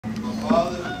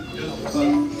Father, just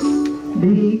Son.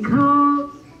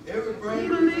 Because Every breath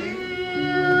you take,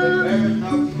 that bears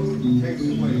not fruit takes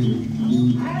away.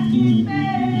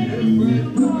 And every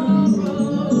breath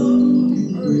you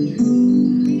encourage you.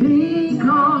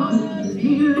 because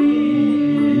he lives.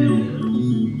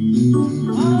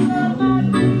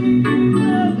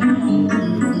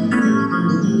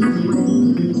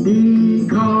 Because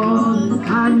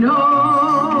I know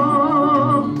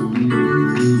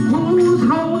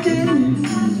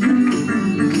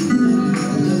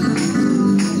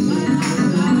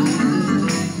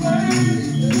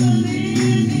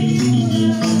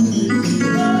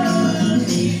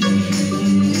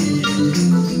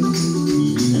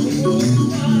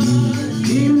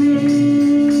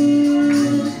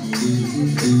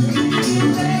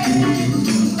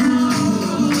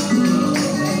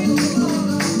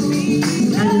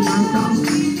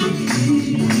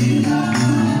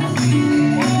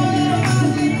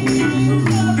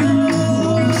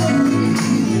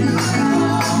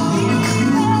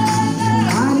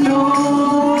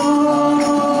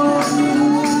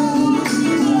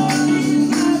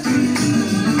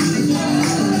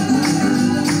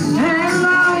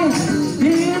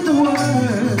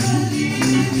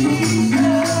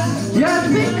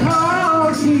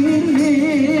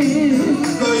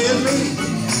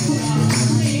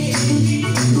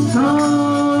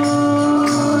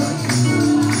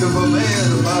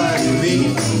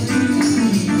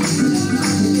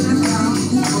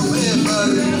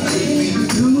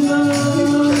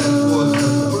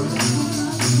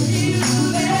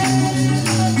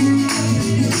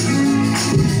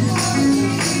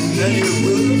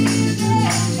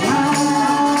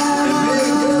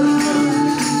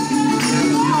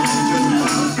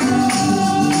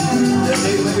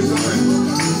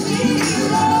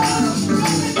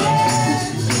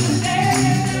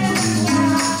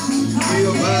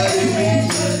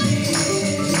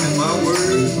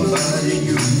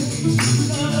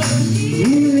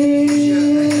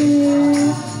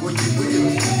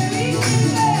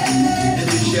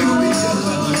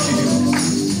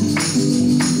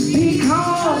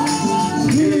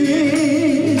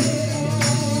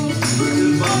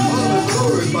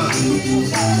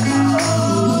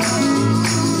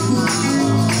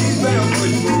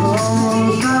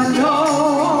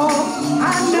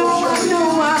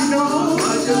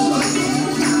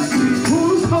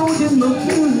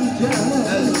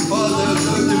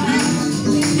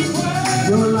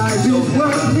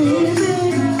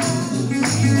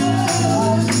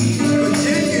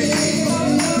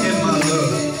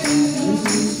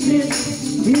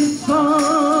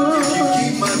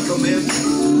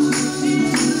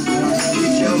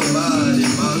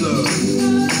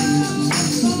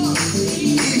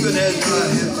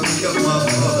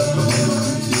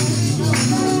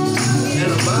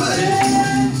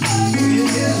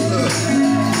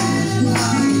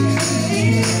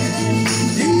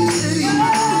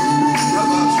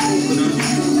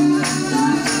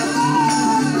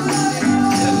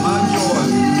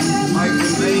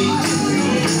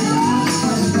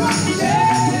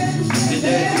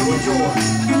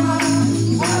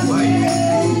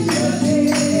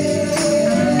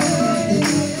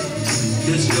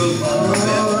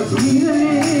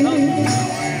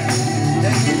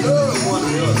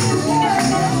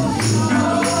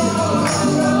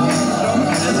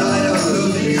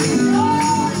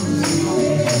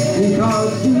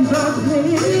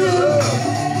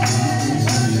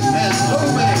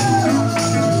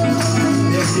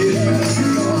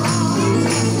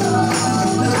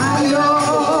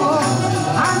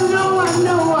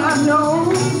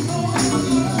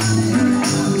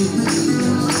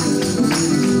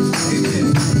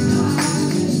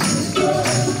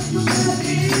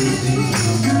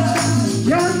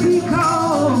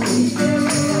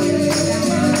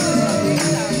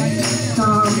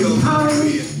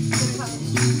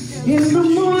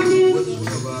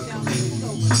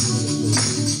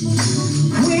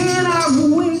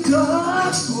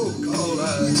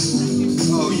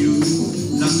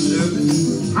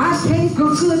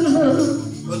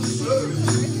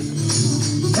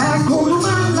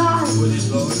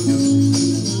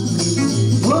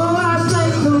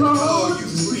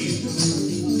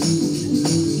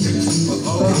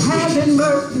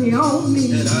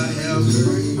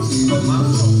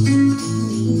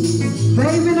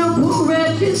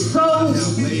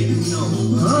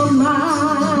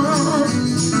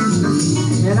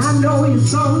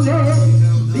who's holding.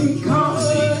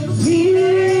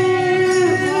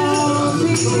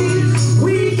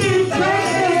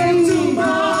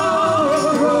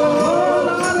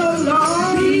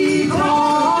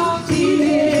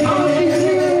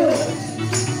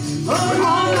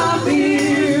 all our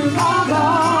fears are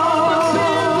gone.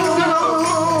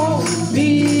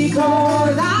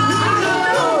 Because I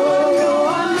know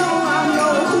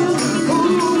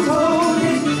who's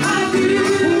holding my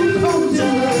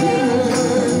future.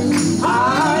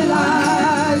 Our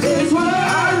lives is worth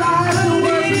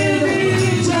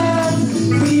living just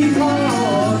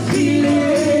because He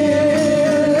lives.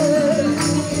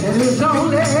 And it's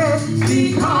only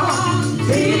because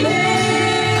He lives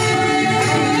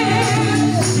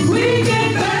we can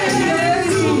face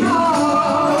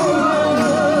tomorrow.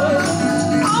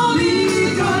 Only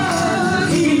because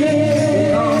He lives,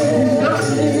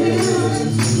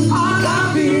 all our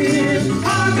fears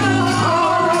are gone.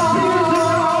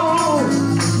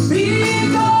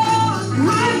 Because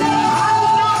I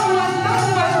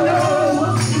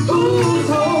know who's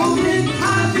holding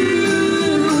our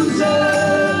future.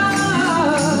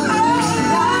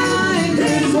 Life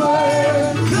is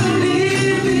worth the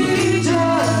living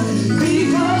just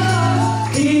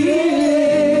because He lives.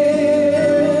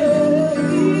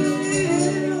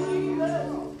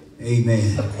 Amen.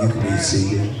 You can be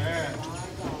seated.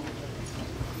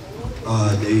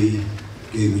 They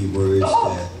gave me words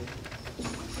that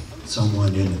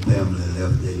someone in the family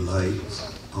left their lights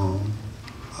on.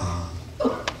 I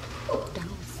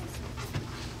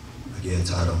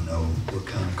guess I don't know what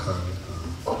kind of car,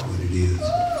 what it is.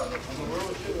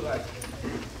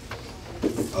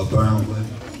 A brown one?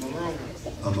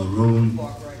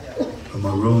 A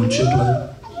maroon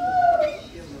chiplet?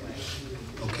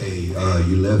 Okay,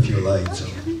 you left your lights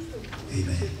on.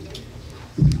 Amen.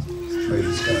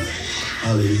 Praise God.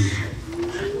 Hallelujah.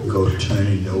 Go turn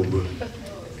it over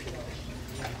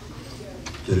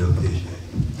to the official.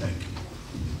 Thank you.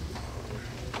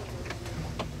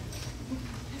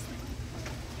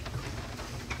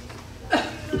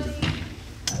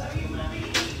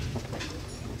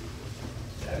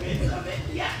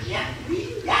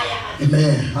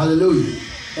 Amen. Hallelujah.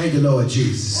 Thank you, Lord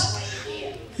Jesus.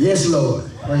 Yes, Lord.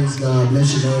 Praise God.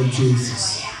 Bless your name,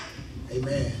 Jesus.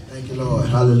 Amen. Thank you, Lord.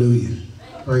 Hallelujah.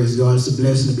 Praise God. It's a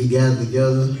blessing to be gathered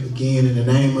together again in the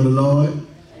name of the Lord.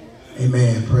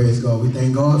 Amen. Praise God. We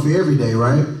thank God for every day,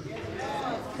 right?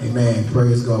 Amen.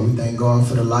 Praise God. We thank God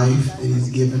for the life that He's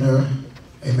given her.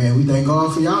 Amen. We thank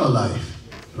God for y'all life.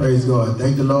 Praise God.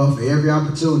 Thank the Lord for every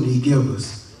opportunity He gives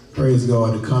us. Praise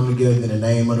God, to come together in the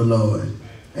name of the Lord.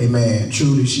 Amen.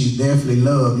 Truly, she's definitely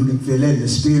loved. You can feel that in the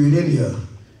spirit in here.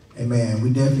 Amen. We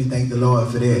definitely thank the Lord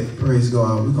for that. Praise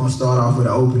God. We're going to start off with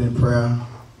an opening prayer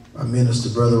by Minister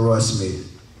Brother Roy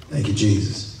Smith. Thank you,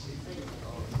 Jesus.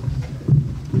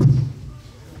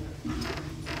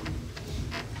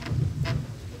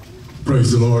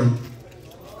 Praise the Lord.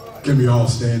 Can we all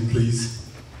stand, please?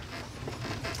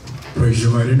 Praise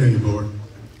your mighty name, Lord.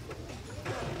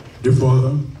 Dear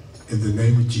Father, in the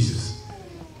name of Jesus,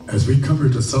 as we come here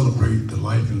to celebrate the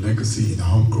life and legacy and the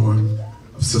homegoing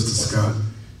of Sister Scott,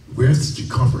 we ask that you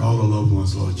comfort all the loved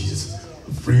ones, Lord Jesus,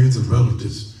 friends and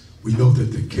relatives. We know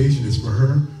that the occasion is for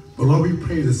her, but Lord, we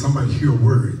pray that somebody hear a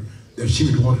word that she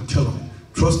would want to tell them.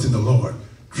 Trust in the Lord.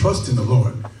 Trust in the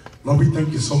Lord. Lord, we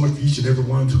thank you so much for each and every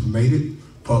one who've made it,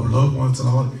 for our loved ones and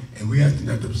all, and we ask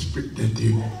that the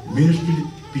ministry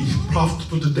be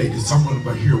profitable today, that someone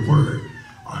might hear a word,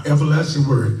 an everlasting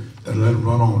word, that let it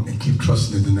run on and keep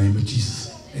trusting in the name of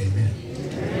Jesus. Amen.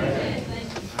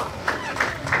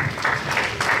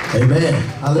 Amen.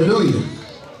 Hallelujah.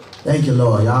 Thank you,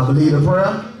 Lord. Y'all believe the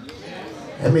prayer?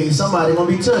 That means somebody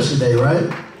going to be touched today, right?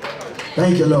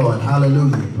 Thank you, Lord.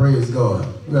 Hallelujah. Praise God.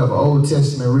 We have an Old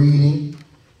Testament reading.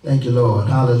 Thank you, Lord.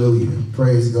 Hallelujah.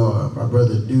 Praise God. My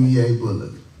brother Dewey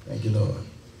Bullock. Thank you, Lord.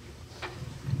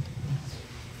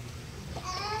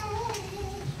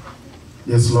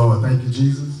 Yes, Lord. Thank you,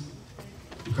 Jesus.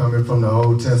 We're coming from the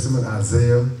Old Testament,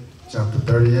 Isaiah chapter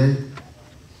 38,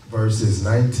 verses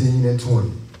 19 and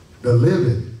 20. The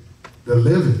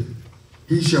living,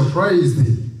 he shall praise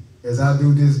thee as I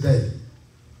do this day.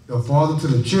 The father to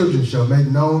the children shall make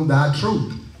known thy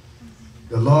truth.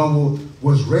 The Lord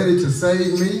was ready to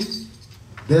save me.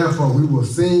 Therefore, we will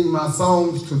sing my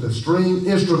songs to the string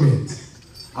instruments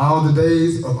all the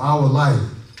days of our life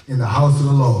in the house of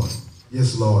the Lord.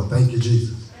 Yes, Lord. Thank you,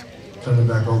 Jesus. Turn it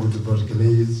back over to Brother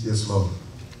Cornelius. Yes, Lord.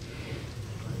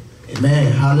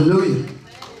 Amen. Hallelujah.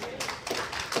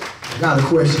 I got a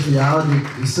question for y'all.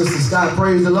 Did Sister Scott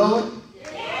praise the Lord?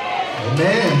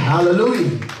 Amen.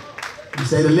 Hallelujah. You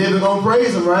say the living gonna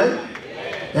praise him, right?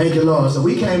 Thank you, Lord. So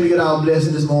we came to get our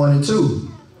blessing this morning too.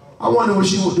 I wonder does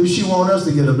she want us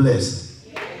to get a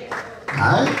blessing?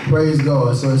 All right, praise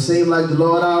God. So it seems like the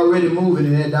Lord already moving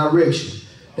in that direction.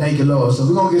 Thank you, Lord. So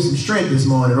we're gonna get some strength this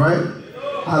morning, right?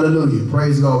 Hallelujah.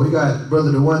 Praise God. We got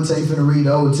Brother DeWante finna read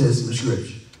the Old Testament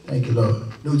scripture. Thank you, Lord.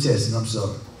 New Testament, I'm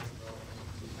sorry.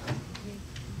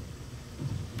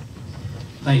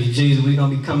 Thank you, Jesus. We're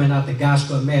going to be coming out the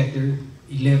Gospel of Matthew,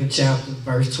 11th chapter,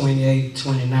 verse 28,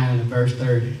 29, and verse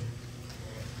 30.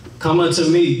 Come unto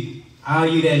me, all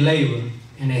you that labor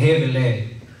and are heavy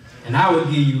laden, and I will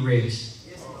give you rest.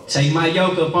 Take my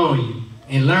yoke upon you,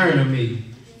 and learn of me,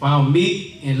 for I am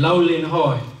meek and lowly in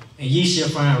heart, and ye shall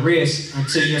find rest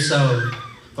unto your soul.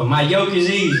 For my yoke is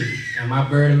easy, and my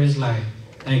burden is light.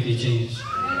 Thank you, Jesus.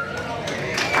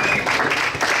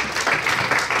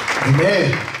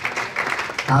 Amen.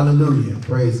 Hallelujah.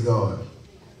 Praise God.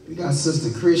 We got Sister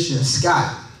Christian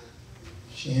Scott.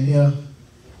 She in here?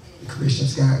 Christian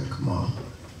Scott, come on.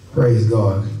 Praise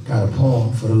God. Got a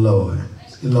poem for the Lord.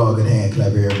 Give the Lord a good hand clap,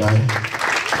 everybody.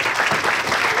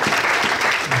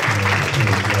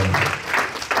 Praise God.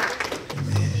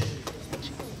 Amen.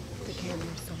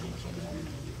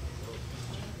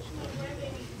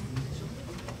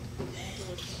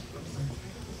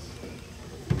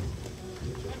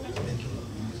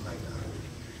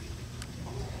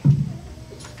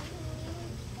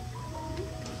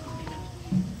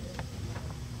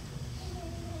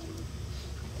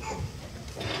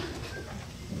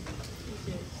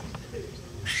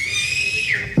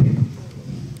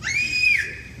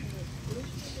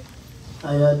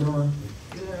 How y'all doing?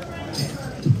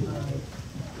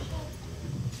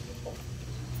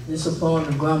 This is a poem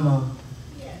to Grandma.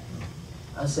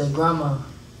 I said, Grandma,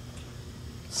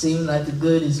 seems like the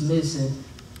good is missing.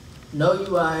 Know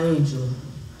you are an angel.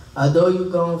 Although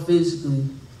you're gone physically,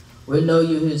 we know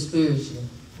you're here spiritually.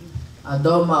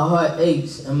 Although my heart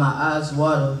aches and my eyes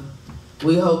water,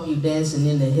 we hope you dancing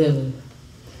in the heaven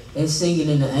and singing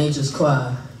in the angels'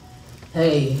 choir.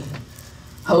 Hey,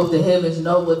 hope the heavens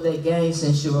know what they gained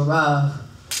since you arrived.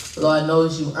 Lord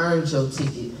knows you earned your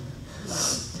ticket.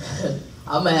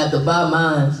 I'm gonna have to buy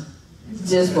mine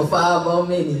just for 5 more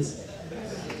minutes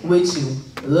with you.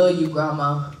 Love you,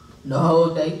 Grandma, the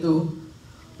whole day through,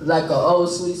 like an old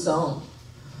sweet song.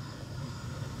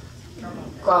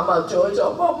 Grandma George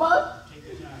on my mind.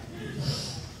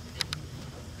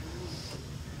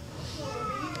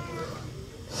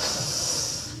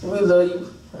 We love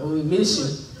you and we miss you.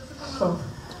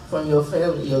 From your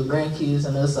family, your grandkids,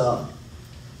 and us all.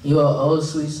 You're an old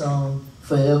sweet song,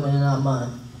 forever in our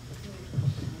mind.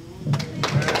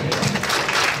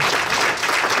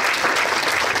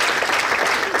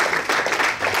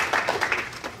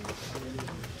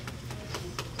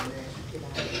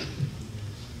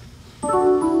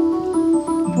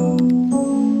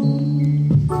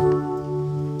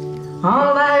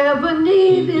 All I ever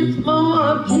need is more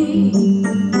of Jesus.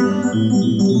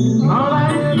 All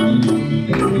I ever need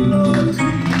is more of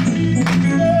Jesus.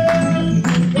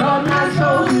 Lord, my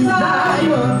soul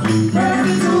desire,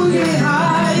 ready to get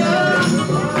higher.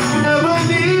 Never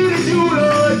need you,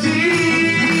 Lord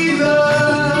Jesus.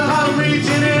 I'm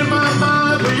reaching in my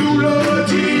mind for you, Lord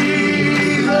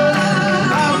Jesus.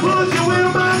 I'm pushing with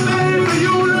my faith for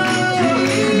you, Lord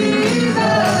Jesus.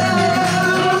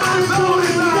 Lord, my soul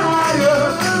desire,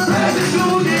 ready to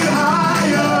get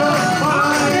higher.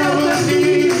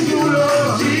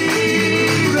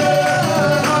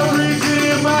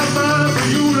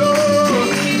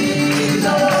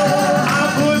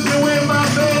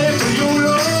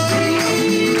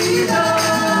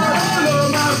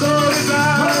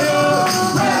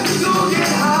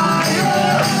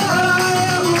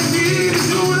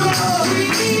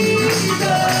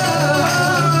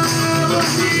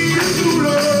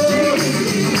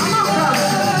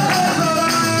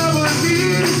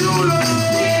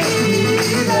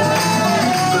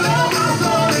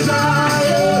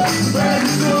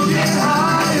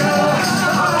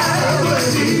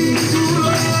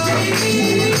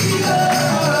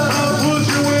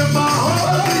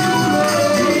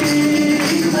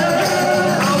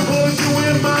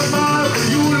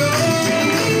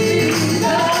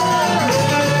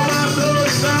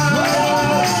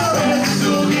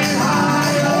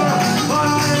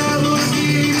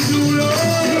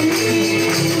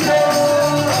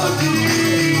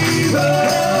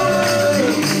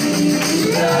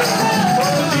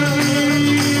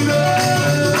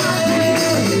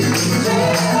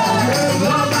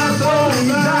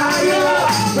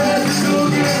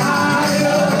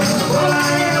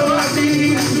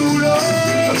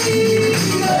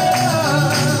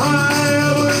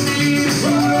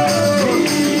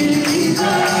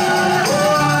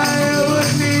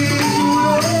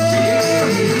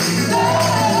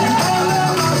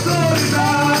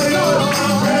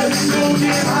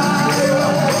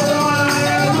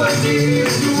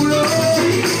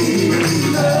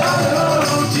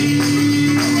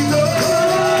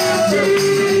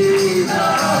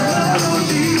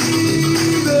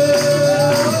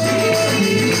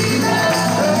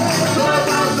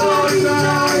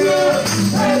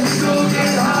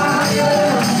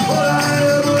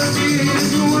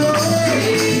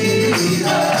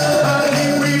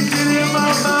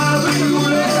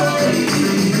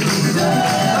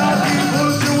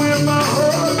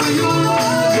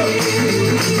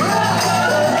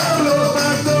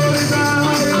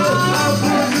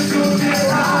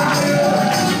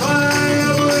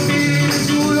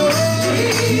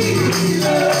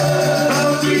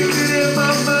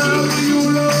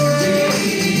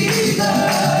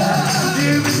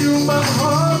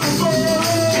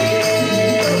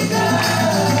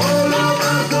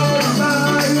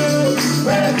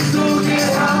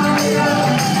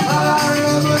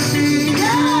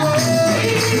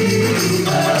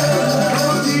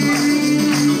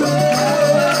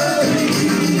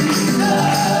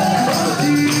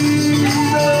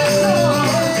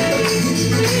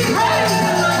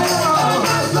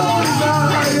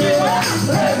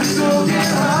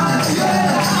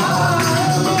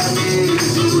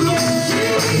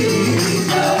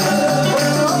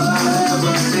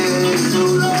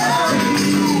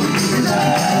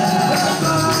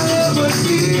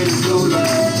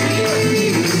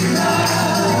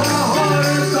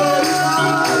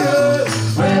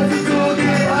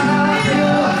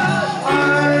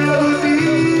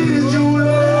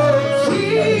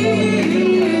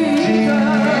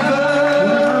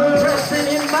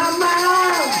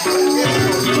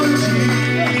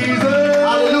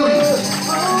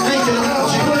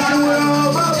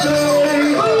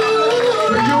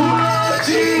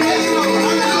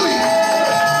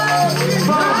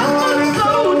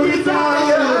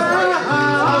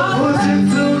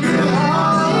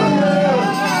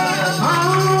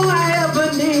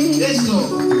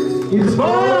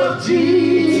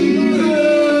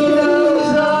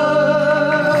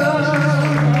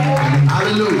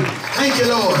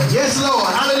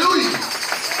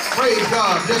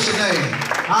 bless your name.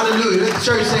 Hallelujah. Let the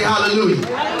church say hallelujah.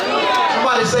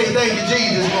 Somebody say thank you,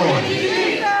 Jesus, this morning.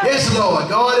 Yes, Lord.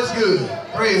 God is good.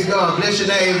 Praise God. Bless your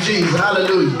name, Jesus.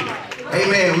 Hallelujah.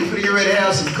 Amen. We're going to get ready to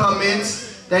have some comments.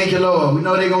 Thank you, Lord. We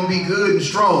know they're going to be good and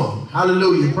strong.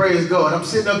 Hallelujah. Praise God. I'm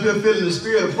sitting up here feeling the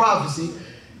spirit of prophecy.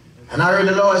 And I heard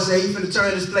the Lord say he's going to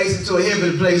turn this place into a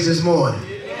heavenly place this morning.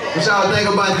 What y'all think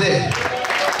about that?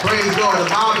 Praise God. The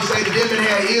Bible says that them that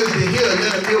have ears to hear,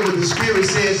 let them hear what the Spirit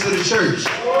says to the church.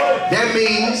 That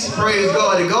means, praise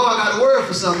God, that God got a word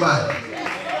for somebody.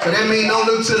 So that means don't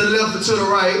look to the left or to the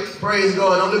right. Praise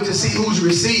God. Don't look to see who's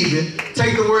receiving.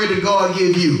 Take the word that God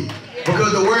give you.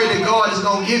 Because the word that God is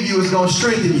going to give you is going to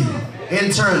strengthen you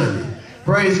internally.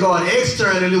 Praise God.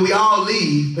 Externally, we all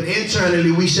leave, but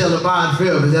internally, we shall abide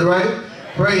forever. Is that right?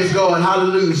 Praise God.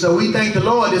 Hallelujah. So we thank the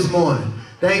Lord this morning.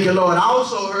 Thank you, Lord. I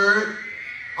also heard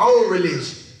old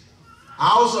religion.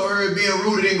 I also heard being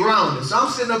rooted and grounded. So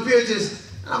I'm sitting up here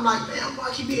I'm like, man,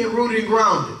 why keep being rooted and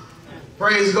grounded?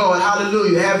 Praise God.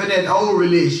 Hallelujah. Having that old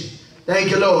religion.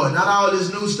 Thank you, Lord. Not all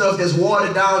this new stuff that's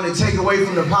watered down and take away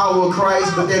from the power of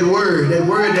Christ, but that word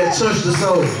that touched the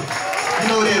soul. You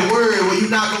know that word where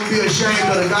you're not going to be ashamed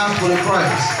of the gospel of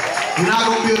Christ. You're not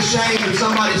going to be ashamed if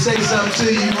somebody say something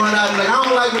to you, you run out and like, I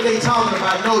don't like what they talking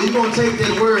about. No, you're going to take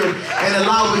that word and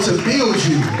allow it to build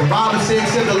you. The Bible says,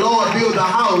 except the Lord build a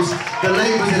house, the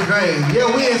labor's in vain. Yeah,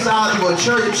 we inside of a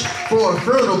church for a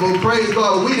funeral, praise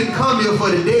God. We didn't come here for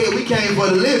the dead, we came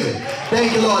for the living.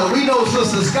 Thank you, Lord. And we know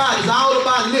Sister Scott is all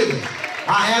about living.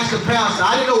 I asked the pastor,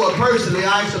 I didn't know her personally,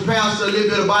 I asked the pastor a little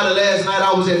bit about it last night.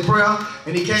 I was at prayer,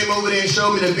 and he came over there and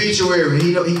showed me the obituary.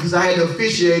 Because I had to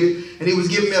officiate it, and he was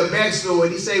giving me a backstory,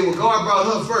 and he said, well, God brought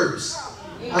her first.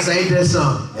 I said, ain't that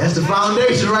something? That's the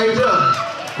foundation right there.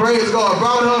 Praise God.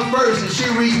 Brought her first, and she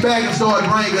reached back and started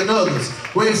bringing others.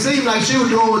 Well, it seemed like she was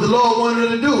doing what the Lord wanted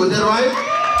her to do. Is that right?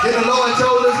 Then the Lord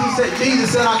told us,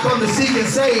 Jesus said, I come to seek and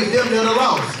save them that are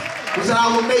lost. He said,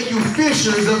 I will make you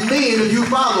fishers of men if you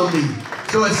follow me.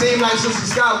 So it seemed like Sister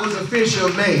Scott was a fisher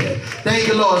of man. Thank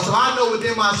you, Lord. So I know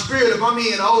within my spirit, if I'm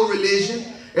here in old religion,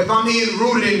 if I'm here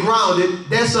rooted and grounded,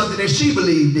 that's something that she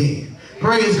believed in.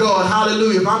 Praise God.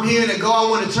 Hallelujah. If I'm hearing that God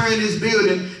want to turn this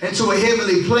building into a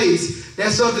heavenly place,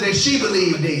 that's something that she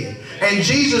believed in. And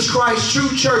Jesus Christ's true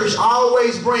church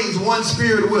always brings one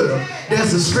spirit with her.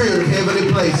 That's the spirit of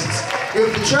heavenly places.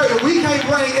 If we can't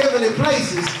bring heavenly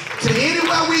places to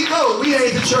anywhere we go, we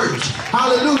ain't the church.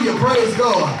 Hallelujah. Praise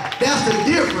God. That's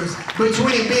the difference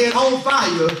between being on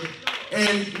fire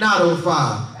and not on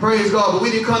fire. Praise God. But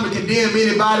we didn't come to condemn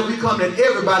anybody. We come that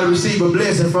everybody receive a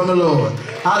blessing from the Lord.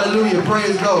 Hallelujah.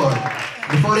 Praise God.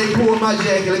 Before they pull my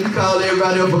jacket, let me call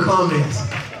everybody up for comments.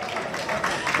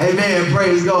 Amen.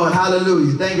 Praise God.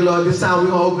 Hallelujah. Thank you, Lord. This time we're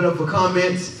going to open up for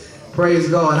comments. Praise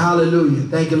God. Hallelujah.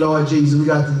 Thank you, Lord Jesus. We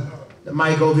got the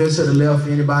mic over here to the left.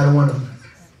 Anybody want to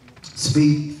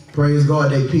speak? Praise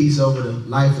God. They peace over the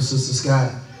life of Sister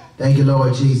Scott. Thank you,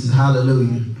 Lord Jesus.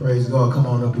 Hallelujah. Praise God. Come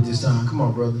on up at this time. Come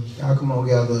on, brother. Y'all come on,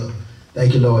 gather up.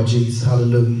 Thank you, Lord Jesus.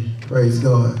 Hallelujah. Praise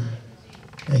God.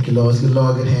 Thank you, Lord. Let's give the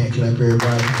Lord a good hand clap,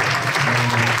 everybody.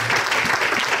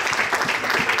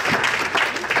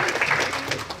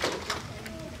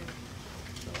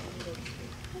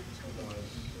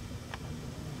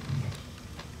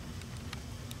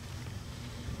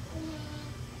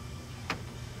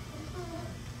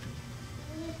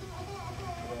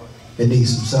 It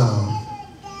needs some sound.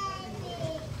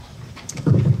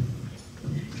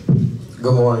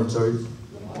 Good morning, church.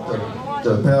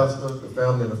 The pastor, the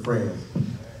family, and the friends.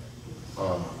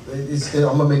 I'm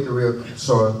going to make it real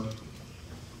short.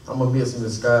 I'm going to miss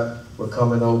Miss Scott for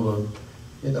coming over.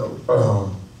 You know,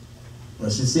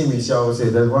 when she see me, she always say,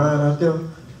 "That's Ryan out there?" I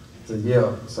said,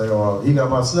 "Yeah." I say, "He got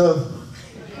my snuff?"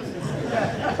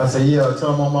 I said, "Yeah, I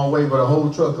tell him on my way with a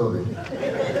whole truck of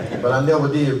it." But I never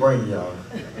did bring y'all.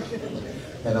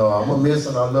 And I'm going to miss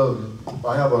and I love you.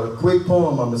 I have a quick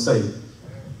poem I'm going to say.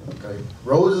 Okay.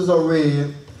 Roses are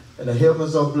red and the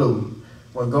heavens are blue.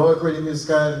 When God created Miss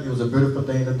Scott, it was a beautiful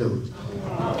thing to do.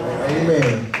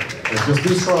 Amen. Let's just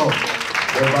be strong.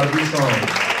 Everybody be strong.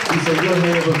 He's in good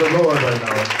hands with the Lord right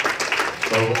now.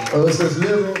 So us that's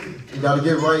living, you got to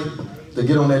get right to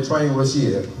get on that train where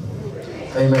she at.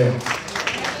 Amen.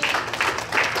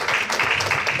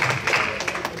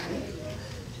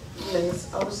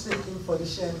 Yes, I was speaking for the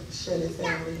Shelley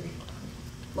family.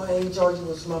 My Aunt Georgia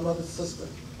was my mother's sister.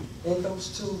 And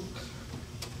those two,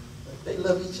 they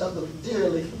love each other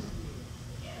dearly.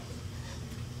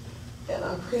 And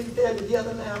I'm pretty they're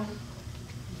together now.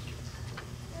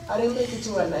 I didn't make it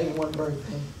to her 91st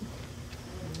birthday.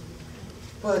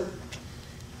 But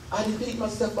I didn't beat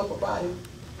myself up about it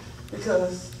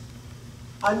because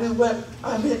I knew what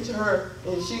I meant to her,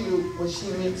 and she knew what she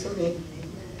meant to me.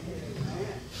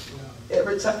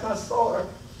 Every time I saw her,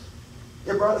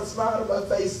 it brought a smile to my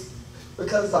face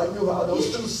because I knew how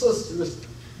those two sisters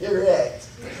interact.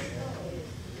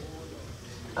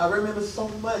 I remember so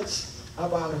much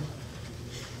about her.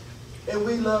 And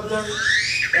we loved her,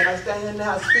 and I stand here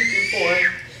now speaking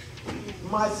for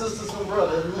my sisters and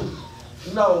brothers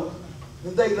who know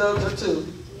that they loved her too.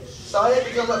 So I had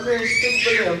to come up here and speak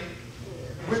for them.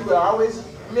 We would always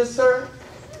miss her,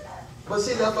 but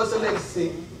she left us a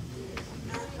legacy.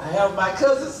 I have my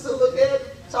cousins to look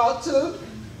at, talk to.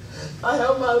 I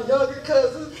have my younger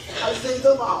cousins. I see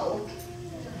them all.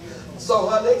 So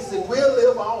her legacy will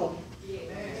live on.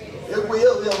 It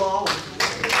will live on.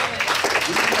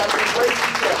 We have to embrace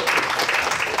each other.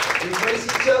 Embrace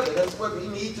each other. That's what we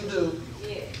need to do.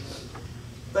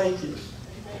 Thank you.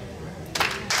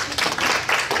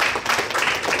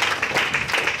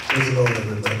 Praise the Lord,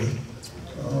 everybody.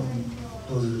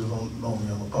 Those of you who don't know me,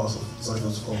 I'm Apostle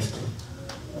Zayden's Foster.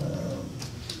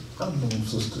 I've known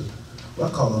Sister, well,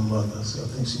 I call her Mother, so I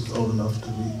think she's old enough to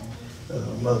be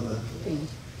Mother.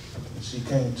 She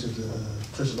came to the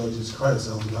Church of Lord Jesus Christ.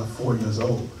 I was about 4 years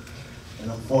old,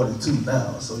 and I'm 42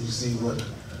 now, so you see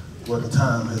where the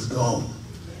time has gone.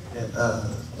 And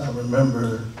I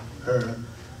remember her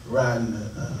riding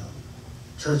a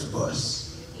church bus.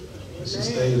 She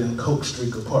stayed in Coke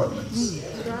Street Apartments.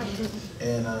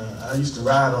 And I used to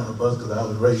ride on the bus because I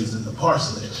was raised in the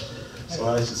parsonage. So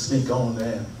I used to sneak on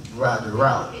there and ride the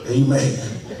route. Amen.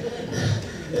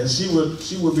 And she would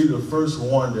be the first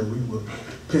one that we would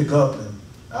pick up, and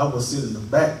I would sit in the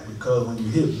back because when you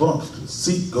hit bumps, the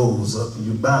seat goes up and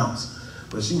you bounce.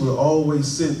 But she would always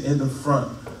sit in the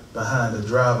front behind the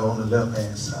driver on the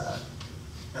left-hand side.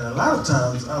 And a lot of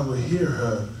times I would hear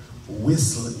her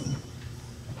whistling.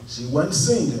 She wasn't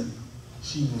singing,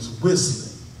 she was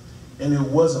whistling. And it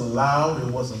wasn't loud, it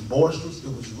wasn't boisterous,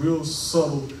 it was real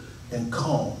subtle and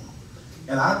calm.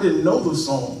 And I didn't know the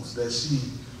songs that she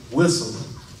whistled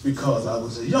because I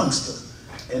was a youngster.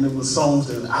 And it was songs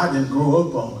that I didn't grow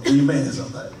up on. Amen,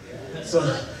 somebody. So,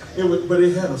 but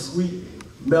it had a sweet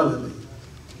melody.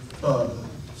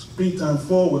 Speed time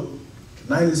forward,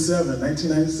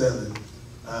 1997,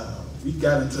 we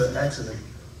got into an accident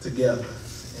together.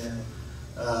 And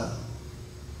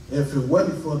if it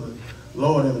wasn't for the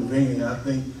Lord intervening, I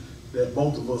think that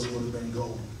both of us would have been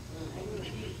gone.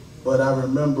 But I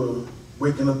remember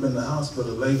waking up in the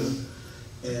hospital later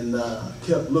and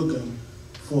kept looking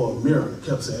for a mirror.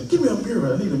 Kept saying, give me a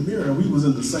mirror, I need a mirror. And we was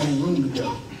in the same room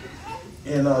together.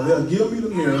 And they'll give me the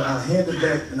mirror, I'll hand it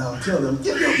back, and I'll tell them,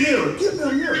 give me a mirror, give me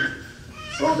a mirror.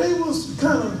 So they was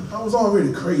I was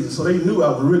already crazy, so they knew I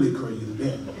was really crazy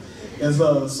then. And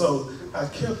so I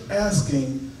kept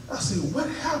asking, I said, what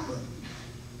happened?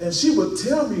 And she would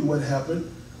tell me what happened,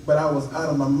 but I was out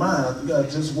of my mind. I think I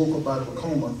just woke up out of a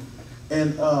coma.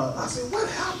 And I said, what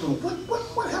happened?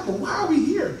 What happened? Why are we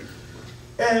here?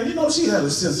 And you know, she had a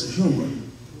sense of humor.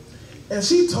 And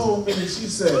she told me, she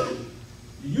said,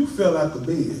 you fell out the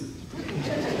bed.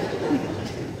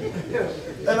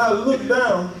 And I looked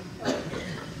down,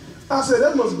 I said,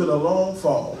 that must have been a long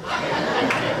fall.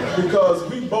 Because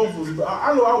we both was,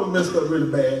 I know I was messed up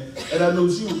really bad, and I knew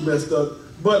she was messed up,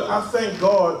 but I thank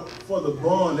God for the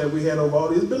bond that we had over all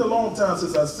this. It's been a long time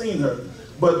since I've seen her,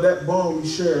 but that bond we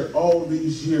shared all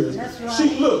these years. That's right.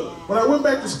 She, look, when I went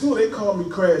back to school, they called me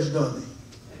Crash Dummy.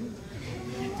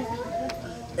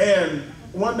 And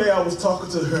one day I was talking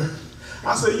to her,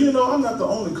 I said, you know, I'm not the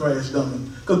only crash dummy,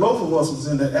 because both of us was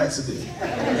in that accident.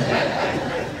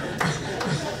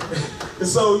 And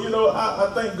so, you know, I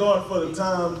thank God for the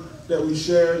time that we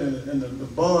shared and the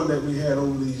bond that we had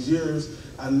over these years.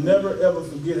 I never ever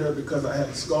forget her because I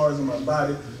have scars in my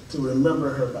body to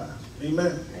remember her by.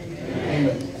 Amen? Amen.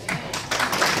 Amen.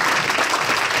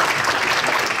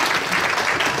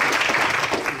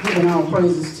 Giving all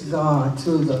praises to God,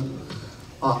 to the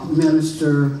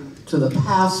minister, to the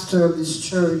pastor of this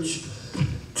church,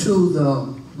 to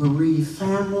the bereaved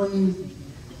family.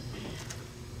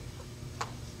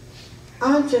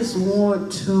 I just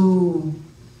want to,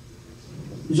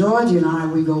 Georgie and I,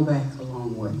 we go back a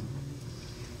long way.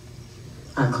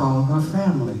 I call her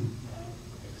family.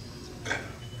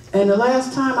 And the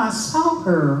last time I saw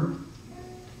her,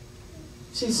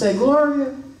 she said,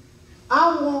 Gloria,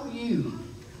 I want you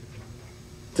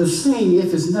to sing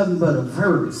if it's nothing but a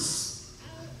verse.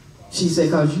 She said,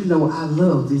 because you know I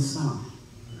love this song.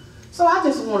 So I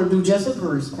just want to do just a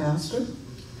verse, Pastor,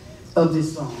 of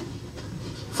this song.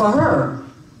 For her,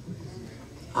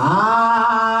 I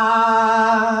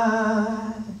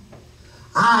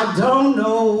don't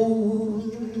know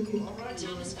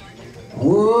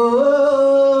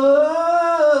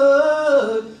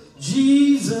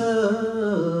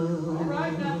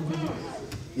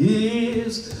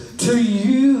is to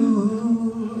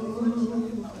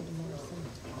you.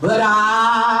 But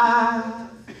I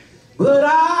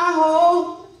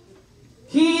hope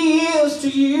he is to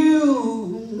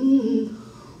you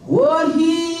what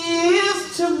he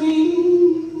is to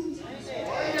me.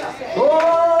 Oh,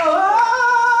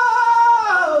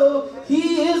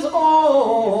 he is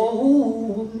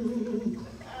all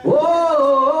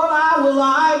I would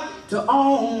like to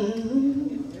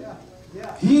own.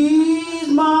 He's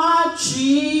my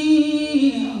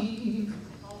chief.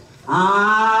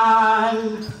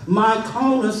 I'm my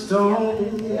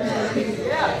cornerstone.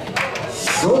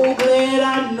 So glad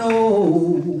I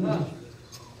know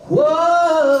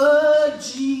what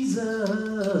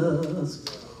Jesus,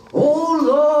 oh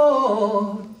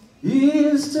Lord,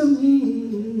 is to me.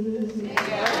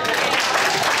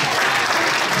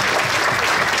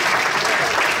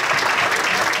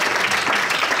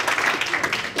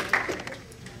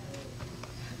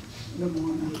 Good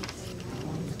morning.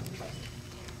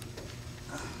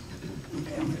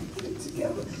 Okay, I'm going to put it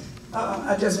together.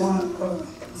 I just want to,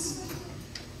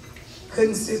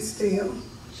 couldn't sit still,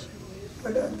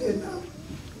 but I did not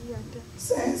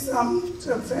saying something to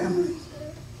the family.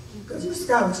 Because Miss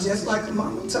Scott was just like a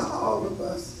mama to all of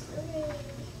us.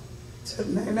 To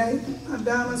Nene, my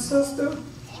diamond sister,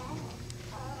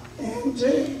 and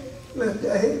Jay, look,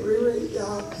 hey, Riri,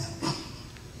 y'all.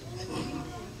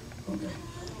 Okay.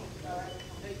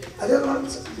 I just want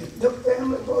the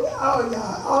family, all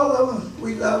y'all, all of them,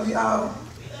 we love y'all.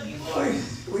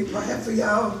 We praying for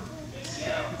y'all.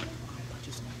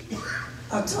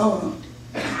 I told them,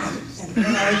 and when I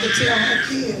had to tell my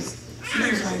kids, and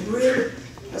they was like, really?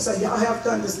 I said, y'all have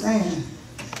to understand,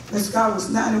 Miss Scott was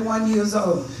 91 years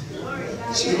old.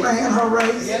 She ran her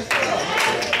race.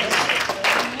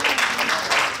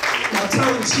 I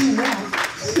told her she won.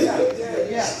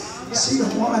 She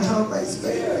won her race,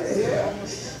 baby.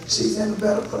 She's in a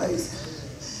better place.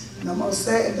 No more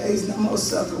sad days, no more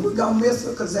suffering. We're going to miss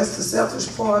her because that's the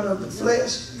selfish part of the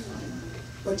flesh.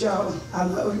 But y'all, I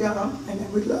love y'all,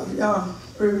 and we love y'all.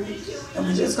 And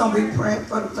we're just going to be praying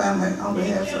for the family on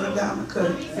behalf of the diamond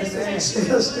cut. Miss Annie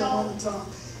still on the top.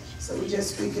 So we're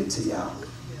just speaking to y'all.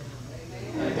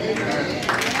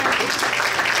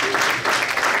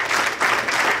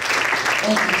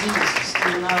 Thank you, Jesus.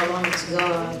 And all honor to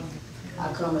God.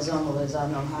 I come as humble as I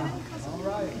know how. All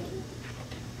right.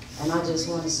 And I just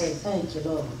want to say thank you,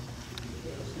 Lord.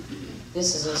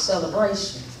 This is a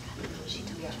celebration.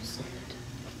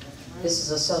 This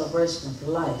is a celebration of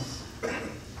life.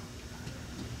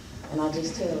 And I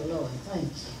just tell the Lord,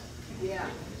 thank you. Yeah.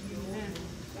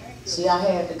 See, I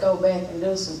had to go back and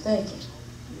do some thinking.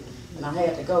 And I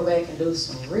had to go back and do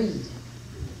some reading.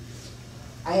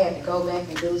 I had to go back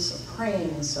and do some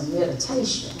praying and some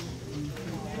meditation.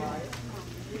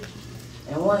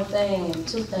 And one thing, and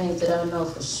two things that I know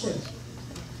for sure,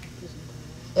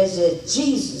 is that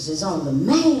Jesus is on the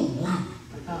main line.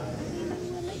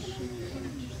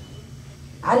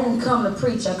 I didn't come to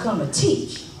preach, I come to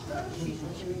teach.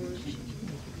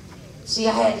 See,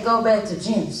 I had to go back to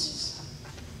Genesis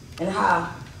and how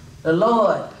the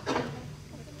Lord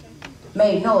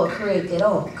made Noah create that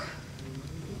ark.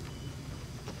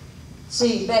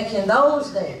 See, back in those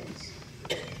days,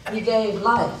 he gave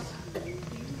life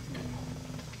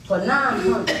for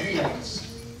 900 years,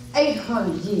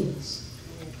 800 years,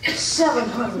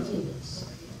 700 years.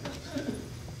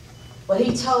 But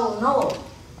he told Noah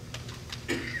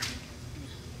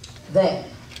that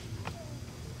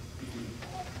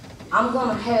I'm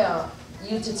going to have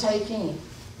you to take in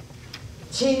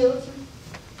children,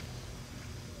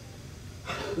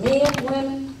 men,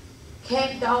 women,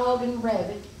 cat, dog, and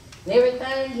rabbit, and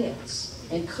everything else,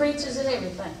 and creatures and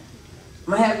everything. I'm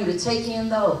going to have you to take in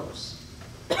those.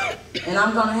 And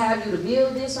I'm going to have you to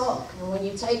build this ark. And when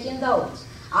you take in those,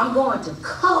 I'm going to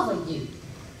cover you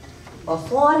for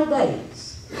 40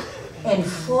 days and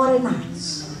 40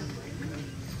 nights.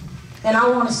 And I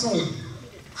want to say,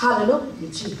 hallelujah,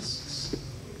 Jesus.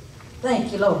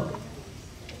 Thank you, Lord.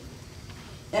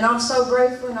 And I'm so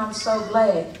grateful and I'm so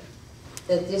glad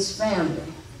that this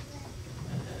family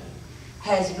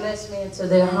has blessed me into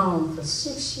their home for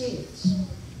 6 years.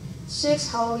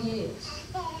 6 whole years.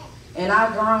 And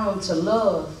I've grown to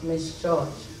love Miss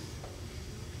Georgia.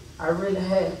 I really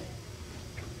have.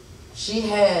 She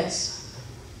has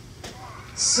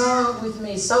sung with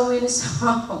me so many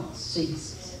songs,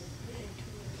 Jesus.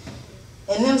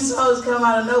 And them songs come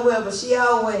out of nowhere, but she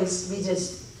always be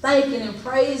just thanking and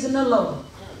praising the Lord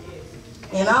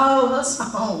in all her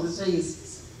songs,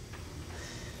 Jesus.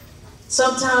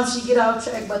 Sometimes she get off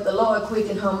track, but the Lord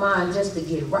quickened her mind just to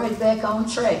get right back on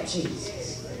track, Jesus.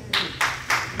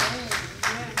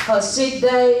 her sick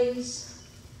days,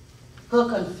 her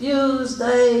confused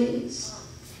days.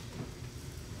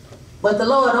 But the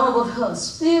Lord humbled her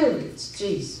spirit,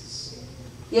 Jesus.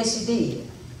 Yes, he did.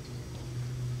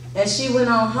 And she went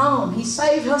on home. He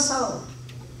saved her soul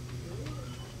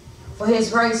for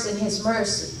his grace and his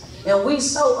mercy. And we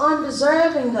so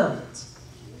undeserving of it.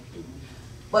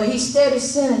 But he's steady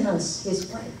sending us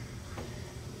his way.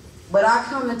 But I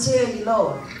come to tell you,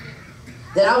 Lord,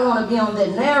 that I want to be on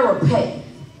that narrow path,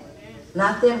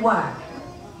 not that wide.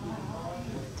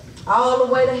 All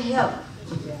the way to heaven.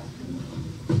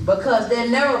 Because that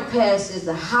narrow path is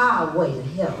the highway to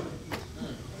heaven.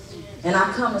 And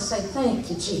I come and say, thank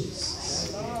you,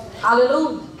 Jesus.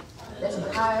 Hallelujah. That's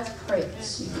the highest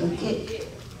praise you can get.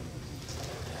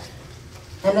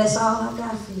 And that's all I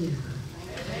got for you.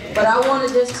 But I want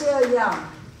to just tell y'all,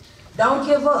 don't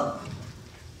give up.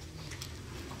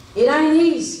 It ain't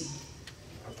easy.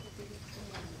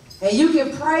 And you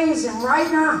can praise him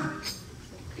right now.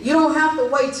 You don't have to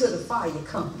wait till the fire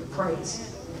comes to praise him.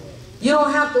 You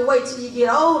don't have to wait till you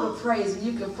get old to praise him.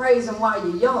 You can praise him while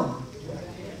you're young.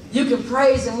 You can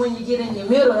praise him when you get in your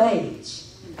middle age.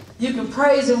 You can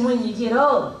praise him when you get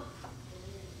old.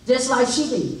 Just like she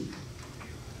did.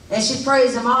 And she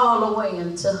praised him all the way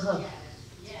into her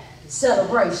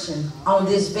celebration on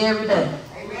this very day.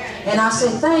 And I say,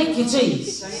 thank you,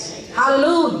 Jesus.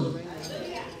 Hallelujah.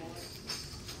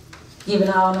 Giving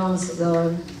all honor to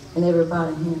God and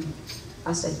everybody in him.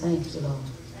 I say, thank you, Lord.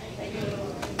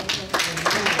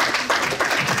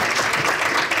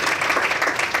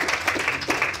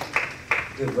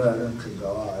 Give honor to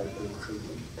God and to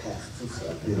the pastors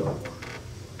up here.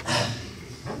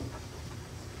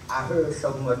 I heard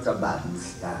so much about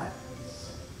this guy,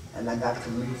 and I got to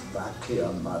reach back to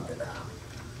your mother now.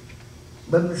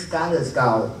 But Miss Scott is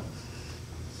gone.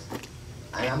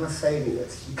 And I'm going to say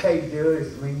this, you can't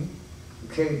judge me, you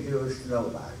can't judge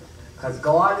nobody. Because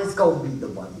God is going to be the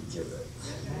one to judge.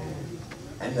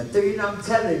 And the thing I'm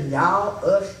telling y'all,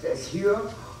 us that's here,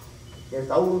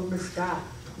 that's old Miss Scott,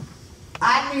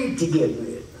 I need to get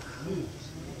rid.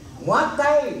 One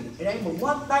thing, it ain't but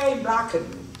one thing blocking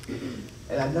me.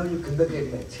 And I know you can look at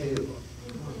me too.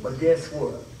 But guess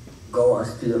what? God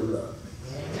still loves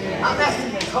me. I'm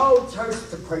asking this whole church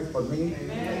to pray for me.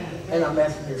 And I'm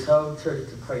asking this whole church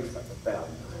to pray for the family.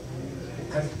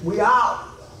 Because we all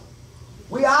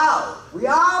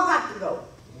got to go.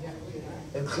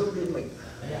 Including me.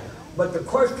 But the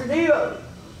question is,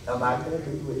 am I going to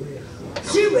be ready?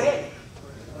 She ready.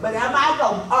 But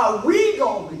are we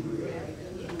going to be ready?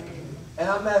 And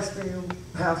I'm asking you,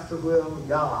 Pastor Will,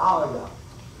 y'all, all y'all.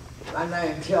 My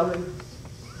name Kelly,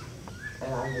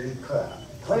 and I need prayer.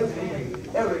 Pray for me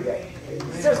every day.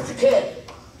 Sister Kelly,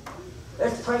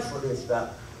 let's pray for this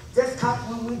stuff. Just because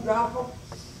when we drop them,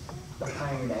 the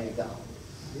pain ain't gone.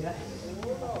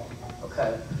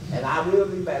 Okay? And I will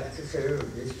be back to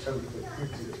serve this church with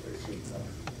pictures for sheep.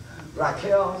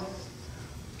 Raquel,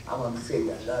 I want to say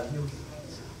I love you.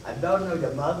 I don't know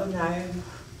your mother's name,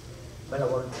 but I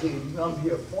want to tell you, I'm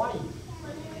here for you.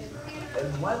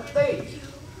 And one thing,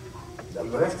 the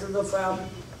rest of the family,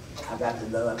 I got to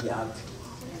love y'all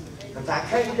too. Because I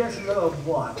can't just love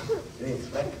one and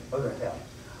expect other help.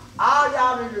 All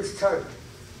y'all in this church,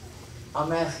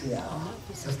 I'm asking y'all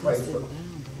to pray for me.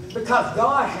 Because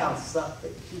God has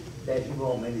something that He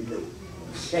wants me to do.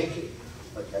 Shake it,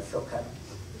 but that's okay.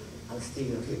 I'm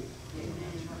still here.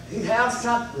 He has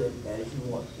something that He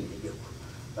wants me to do.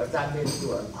 But I've been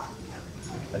through a lot.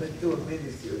 I've been through a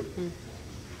ministry.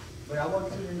 But I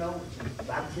want you to know,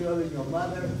 about killing your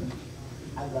mother,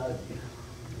 I love you.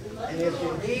 And if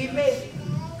you need me,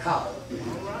 call.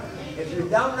 If you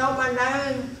don't know my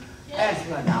name, ask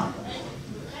my number.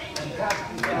 And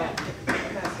Pastor God,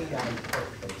 I'm not saying y'all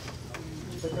perfect.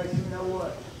 Because you know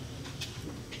what?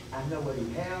 I know what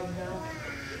He has now.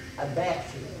 I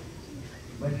back you.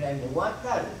 But it ain't one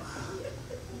thing.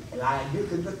 And you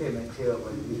can look at me and tell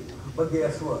what it is. But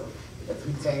guess what? If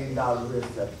we change all of this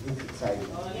stuff, we can change it.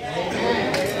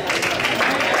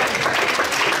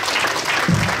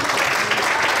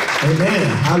 Amen.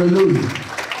 Hallelujah.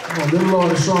 Come on, give the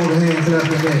Lord a stronger hand clap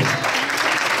for that.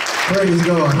 Praise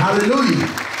God. Hallelujah.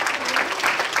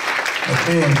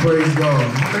 Amen. Praise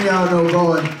God. How many of y'all know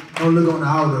God don't look on the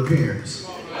outer appearance?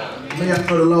 How many of y'all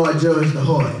know the Lord judge the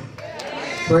heart?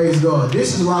 Praise God.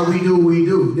 This is why we do what we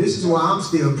do. This is why I'm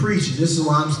still preaching. This is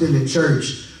why I'm still in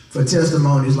church for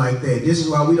testimonies like that. This is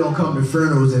why we don't come to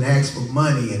funerals and ask for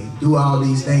money and do all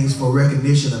these things for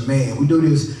recognition of man. We do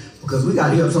this because we got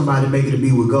to help somebody make it to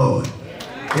be with God.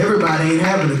 Everybody ain't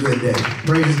having a good day.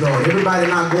 Praise God. Everybody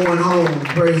not going home,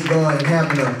 praise God, and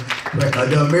having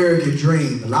The American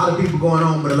dream. A lot of people going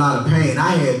on with a lot of pain.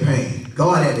 I had pain.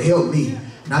 God had to help me.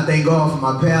 And I thank God for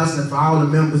my pastor and for all the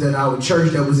members at our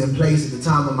church that was in place at the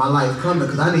time of my life coming,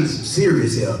 because I need some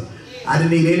serious help. I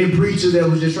didn't need any preacher that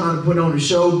was just trying to put on the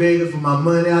show begging for my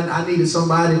money. I needed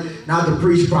somebody not to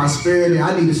preach prosperity.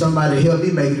 I needed somebody to help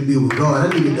me make it to be with God. I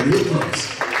needed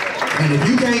deliverance. And if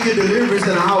you can't get deliverance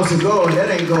in the house of God, that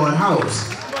ain't God's house.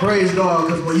 Praise God,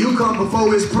 because when you come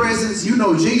before his presence, you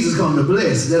know Jesus come to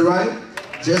bless. Is that right?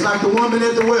 Just like the woman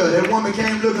at the well. That woman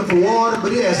came looking for water,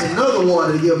 but he had some other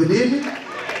water to give her, didn't he?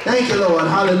 Thank you, Lord.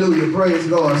 Hallelujah. Praise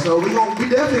God. So we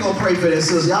definitely going to pray for that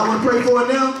sister. Y'all want to pray for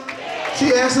her now?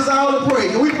 She asked us all to pray.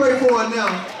 Can we pray for her now?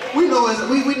 We know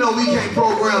we can't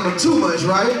program her too much,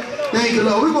 right? Thank you,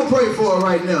 Lord. We're going to pray for her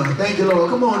right now. Thank you, Lord.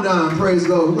 Come on down. Praise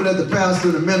God. We're going to let the pastor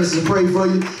and the minister pray for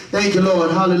you. Thank you, Lord.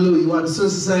 Hallelujah. While the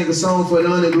sister sang a song for the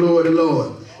honor and glory of the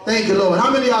Lord. Thank you, Lord. How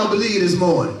many of y'all believe this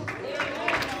morning?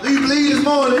 Do you believe this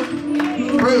morning?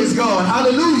 Praise God.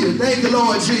 Hallelujah. Thank you,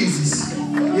 Lord Jesus.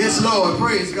 Yes, Lord.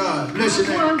 Praise God. Bless your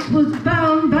name.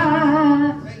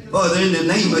 Father, in the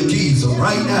name of Jesus,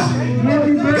 right now,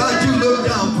 God, you look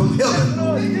down from heaven.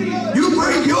 You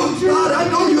break yokes, God. I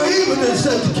know you're able to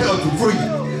set the captive free.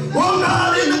 Oh,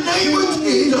 God, in the name of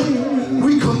Jesus,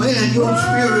 we command your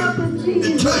spirit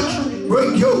to touch,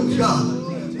 break yokes, God.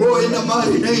 Oh, in the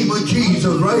mighty name of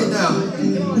Jesus, right now.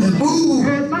 And move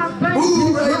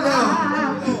right now.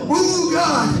 Move,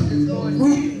 God.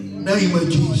 Move. Name of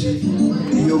Jesus.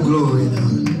 In your glory now.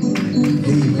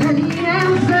 Amen. And he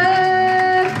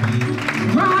answered,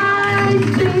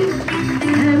 rising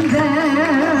and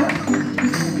there.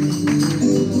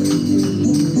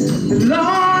 The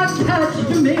Lord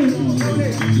touched me.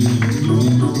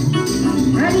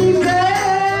 And he made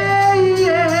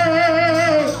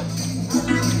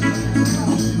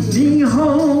me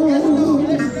whole.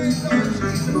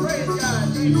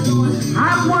 I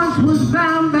once was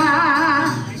bound by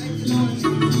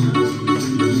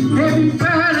every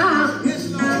burden.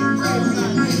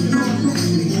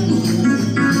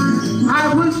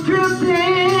 I was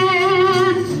drifting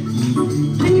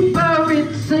deeper in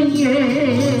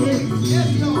sin.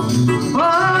 Oh,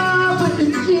 but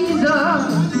then Jesus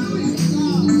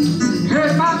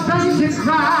heard my fainting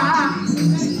cry,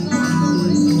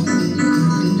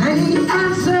 and he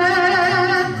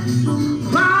answered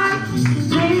right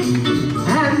then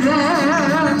and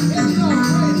there.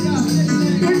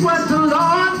 It was the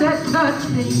Lord that touched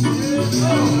me,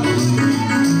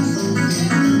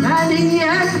 and he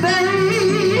has made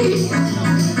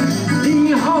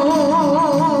me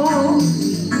whole.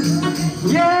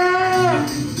 Yeah,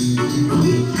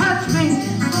 he touched me.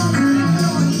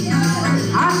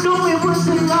 I know it was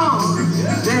the Lord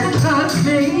that touched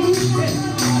me.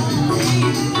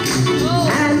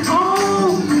 And oh,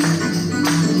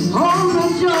 the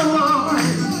joy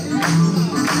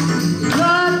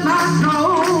flood my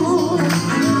soul.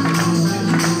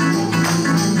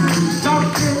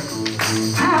 Something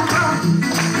happened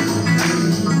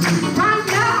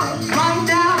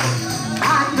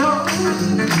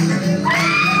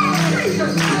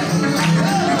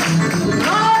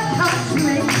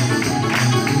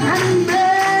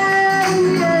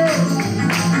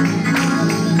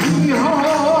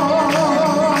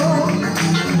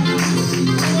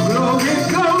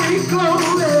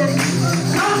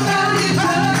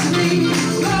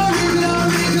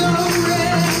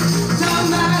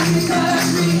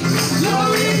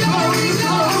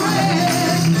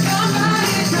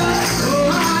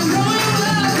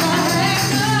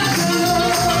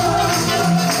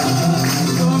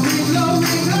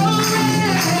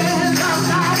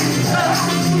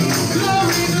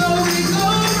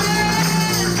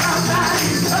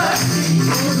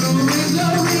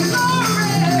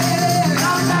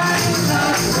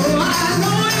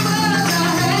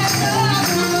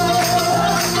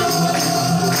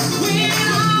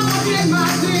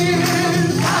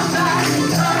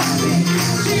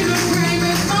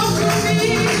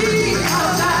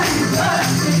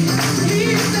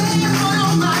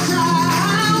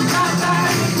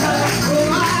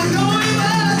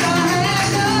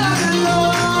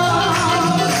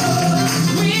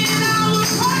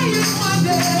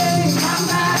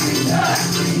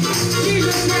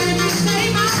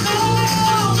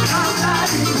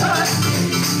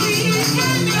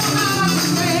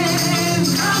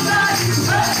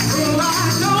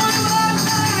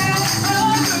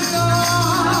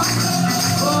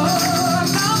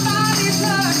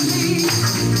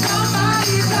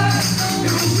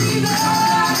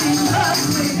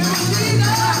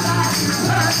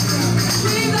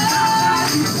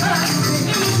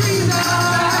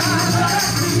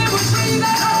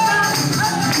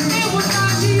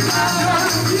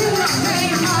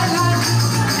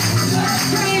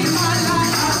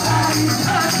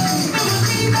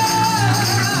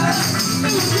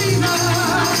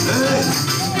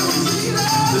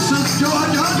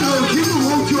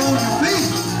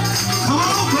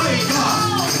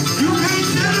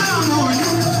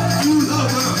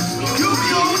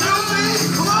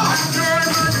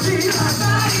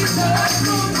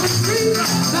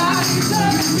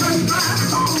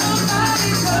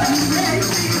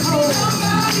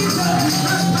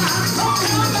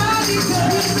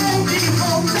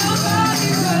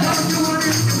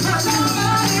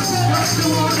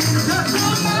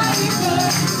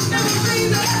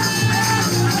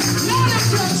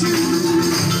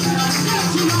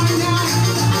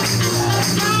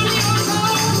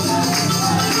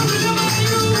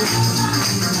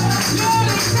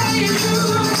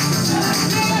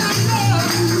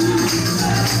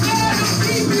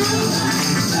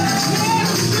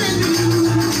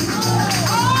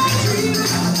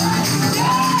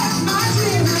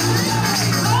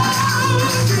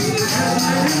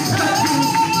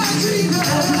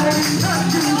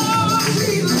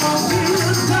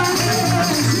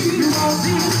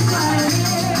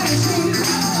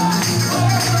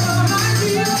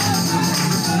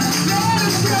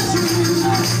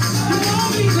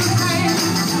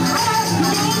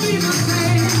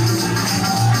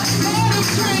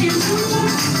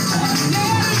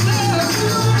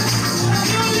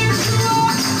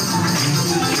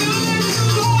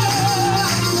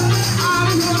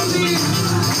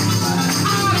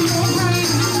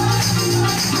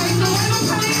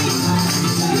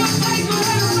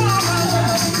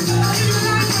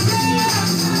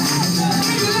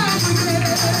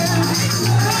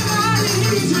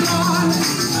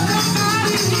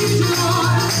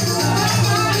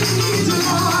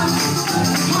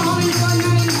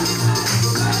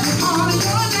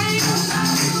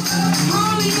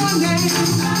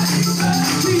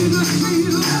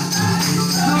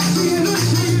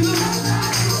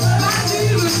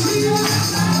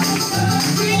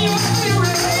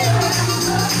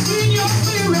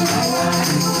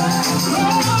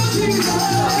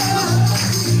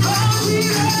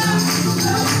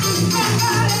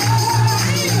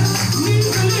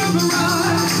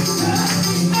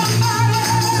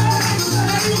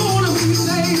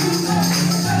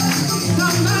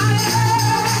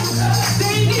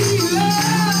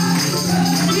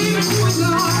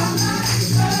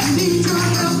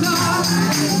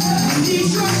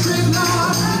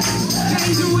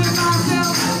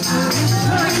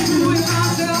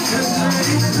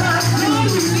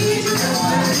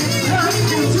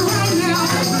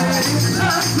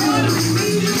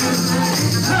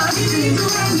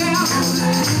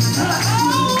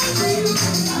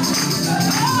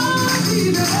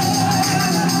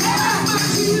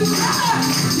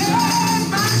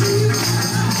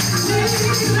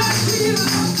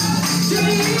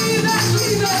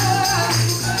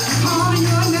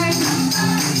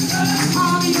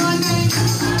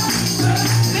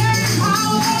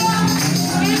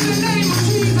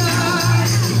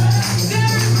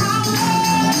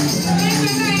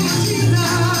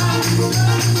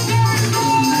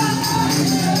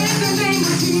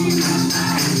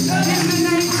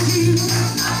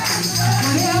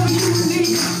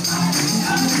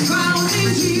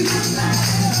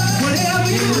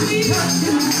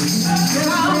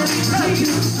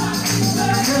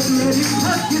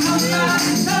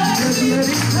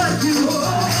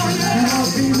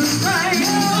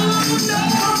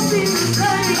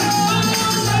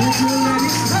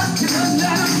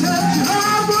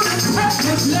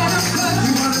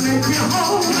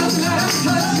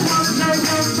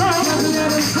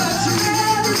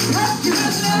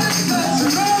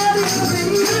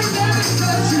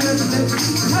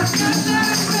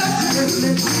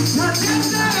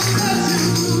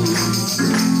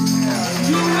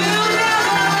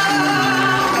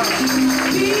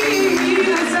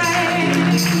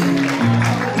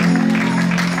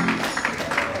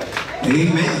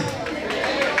Amen.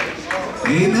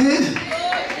 Amen.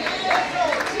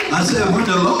 I said, when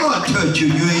the Lord touch you,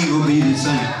 you ain't going to be the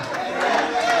same.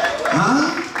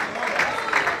 Huh?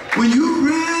 When you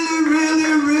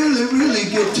really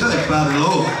get touched by the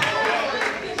Lord.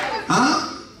 Huh?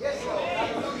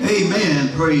 Amen.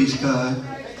 Praise God.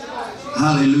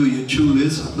 Hallelujah. Truly,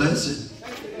 it's a blessing.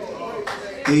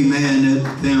 Amen.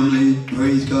 That family,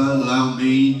 praise God, allowed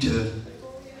me to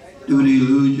do the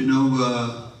illusion of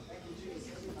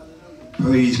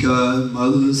praise God,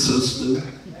 mother, sister.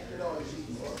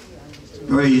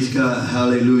 Praise God.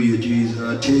 Hallelujah, Jesus.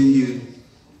 I tell you,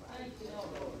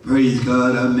 praise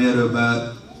God, I met her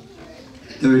about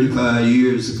 35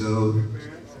 years ago.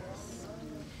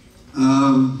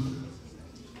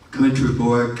 Country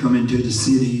boy coming to the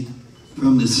city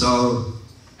from the south.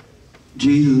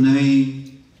 Jesus'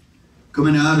 name,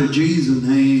 coming out of Jesus'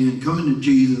 name and coming to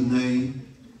Jesus' name,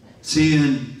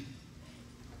 seeing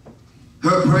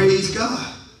her praise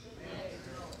God,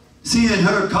 seeing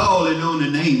her calling on the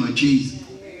name of Jesus.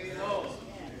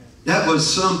 That was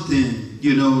something,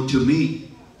 you know, to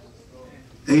me.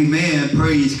 Amen.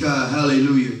 Praise God.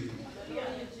 Hallelujah.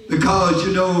 Because,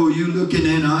 you know, you looking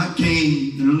at, I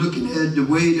came and looking at the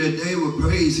way that they were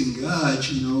praising God,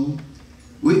 you know.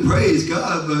 We praise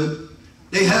God, but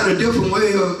they had a different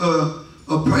way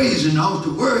of praising off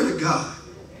the word of God.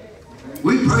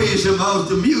 We praise him off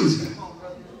the music.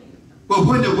 But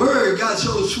when the word got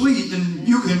so sweet, and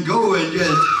you can go and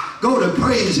just go to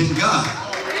praising God.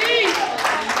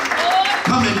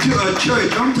 Coming to a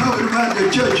church, I'm talking about the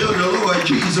church of the Lord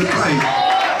Jesus Christ.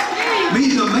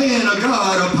 Meet the man of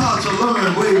God, Apostle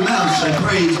Learn, Way Master,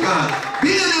 praise God.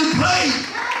 Being in place.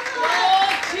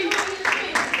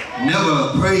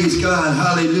 Never, praise God,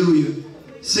 hallelujah.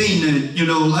 Seen it, you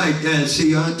know, like that.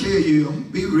 See, I tell you, I'm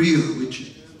gonna be real with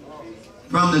you.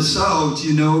 From the South,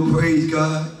 you know, praise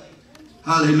God,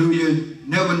 hallelujah.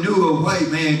 Never knew a white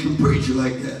man can preach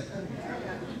like that.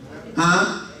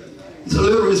 Huh? It's a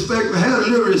little respect, I had a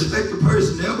little respect for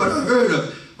person there, but I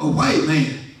heard a white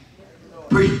man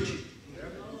preach.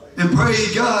 And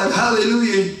praise God,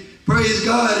 hallelujah, praise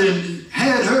God, and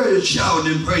had her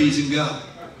shouting and praising God.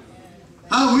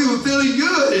 We were feeling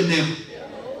good in them.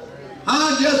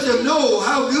 Just to know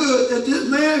how good that this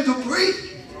man could preach.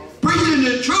 Preaching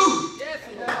the truth.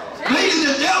 Making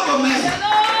the devil mad.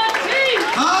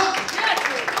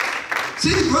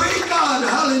 See, praise God,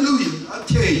 hallelujah. I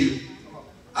tell you,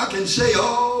 I can say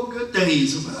all good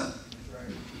things about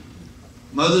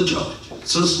Mother Georgia,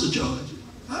 Sister Georgia.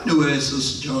 I knew her as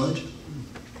Sister Georgia.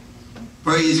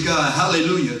 Praise God,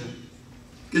 hallelujah.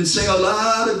 Can say a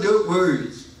lot of good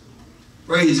words.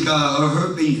 Praise God, or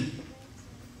her being.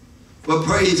 But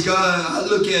praise God, I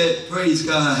look at, praise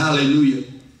God, hallelujah.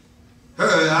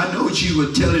 Her, I know she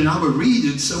was telling, I was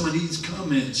reading some of these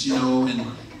comments, you know, and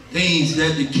things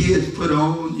that the kids put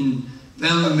on and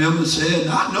family members said.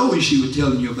 I know she was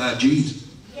telling you about Jesus.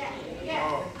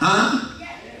 Huh?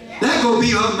 That gonna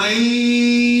be her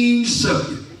main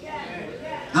subject.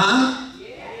 Huh?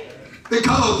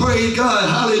 Because, praise God,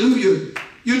 hallelujah,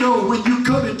 you know, when you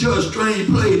come into a strange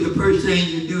place, the first thing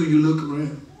you do, you look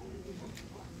around.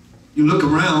 You look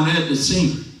around at the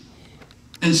scene.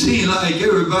 And seeing like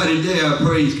everybody there,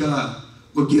 praise God,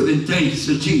 were giving thanks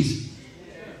to Jesus.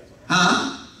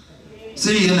 Huh?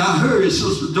 See, and I heard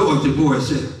Sister Dorothy voice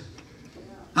there.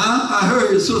 Huh? I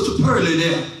heard Sister Pearlie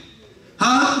there.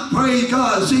 Huh? Praise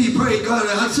God. See, praise God.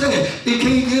 And I said, it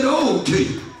can't get old to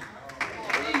you.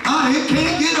 It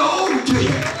can't get old to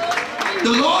you.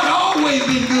 The Lord always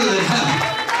been good, haven't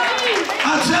he?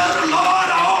 I said the Lord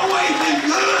always been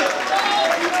good.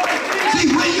 See,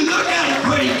 when you look at it,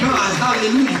 praise God,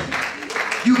 hallelujah,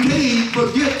 you can't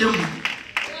forget them,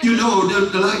 you know,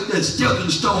 like that stepping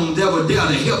stone that were there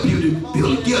to help you to be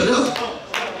able to get up.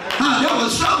 There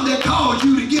was something that caused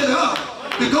you to get up,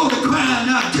 to go to crying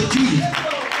out to Jesus.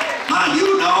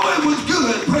 You know it was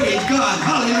good, praise God,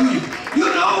 hallelujah. You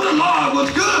know the Lord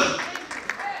was good.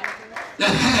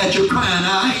 That had you crying.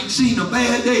 I ain't seen a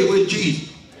bad day with Jesus.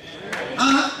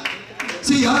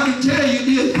 See, I can tell you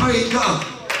this, praise God.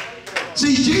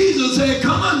 See, Jesus said,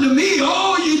 come unto me,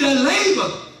 all ye that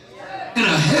labor and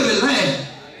are heavy laden,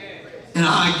 and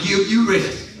I'll give you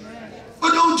rest.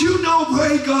 But don't you know,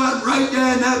 praise God, right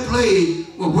there in that place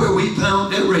was where we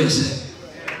found that rest at.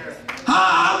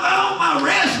 I found my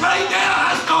rest right there.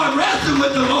 I started resting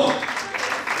with the Lord.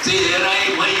 See, it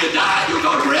ain't when you die you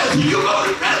go to rest. You go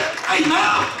to rest right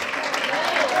now.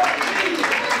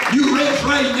 You rest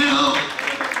right now.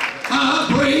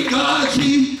 Praise God.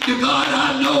 See, the God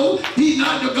I know, he's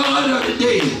not the God of the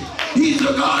dead. He's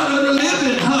the God of the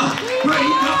living,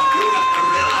 Praise God. You got to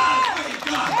realize, praise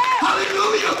God.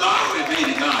 Hallelujah. Glory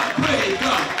be to God. Praise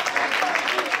God.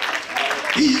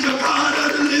 He's the God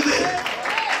of the living.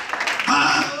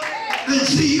 And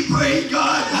see, praise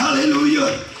God,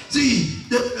 hallelujah. See,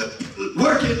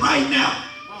 working right now.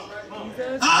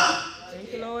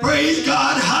 Praise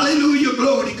God, hallelujah,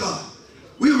 glory to God.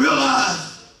 We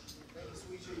realized,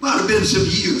 might have been some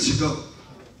years ago,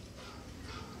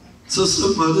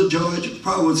 Sister Mother George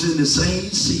probably was in the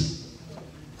same seat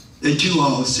that you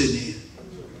all sitting in.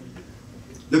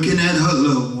 Looking at her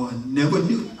loved one, never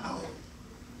knew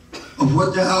of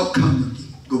what the outcome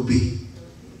would be.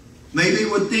 Maybe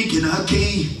we're thinking,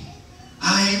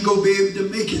 I ain't gonna be able to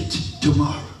make it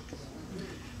tomorrow.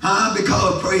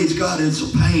 Because praise God, it's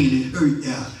a pain, it hurt.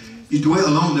 Yeah, you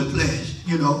dwell on the flesh,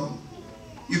 you know.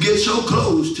 You get so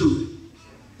close to it.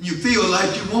 You feel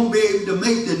like you won't be able to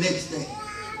make the next day.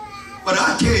 But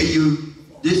I tell you,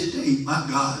 this day, my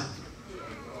God,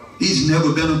 he's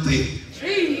never been a failure.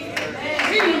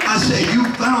 I say you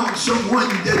found someone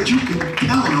that you can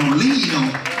count on, lean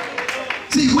on.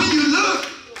 See, when you look,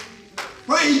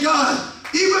 praise God,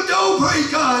 even though, praise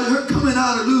God, her coming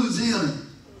out of Louisiana,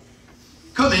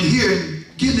 coming here and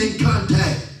getting in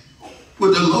contact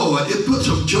with the Lord, it put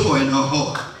some joy in her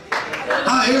heart.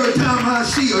 Every time I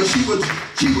see her, she was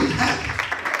happy.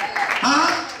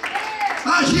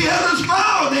 She had a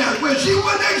smile there where she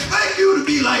wouldn't expect you to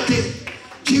be like this.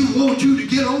 She would want you to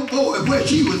get on board where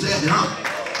she was at,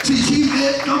 See, she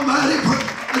met somebody.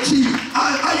 See,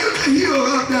 I used to hear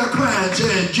her up there crying,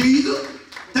 saying, Jesus,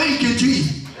 thank you,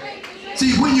 Jesus.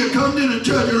 See, when you come to the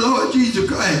church of the Lord Jesus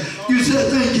Christ, you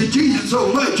said, thank you, Jesus,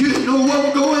 so much. You didn't know what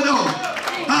was going on.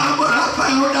 But I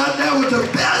found out that was the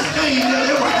best thing that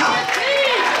ever happened.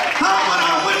 When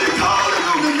I went to calling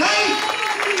on the name,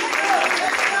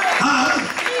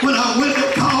 when I went to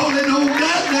calling on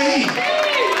that name,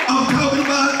 I'm talking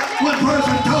about one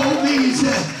person told me, he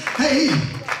said, hey,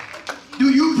 do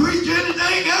you preach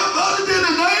anything else other than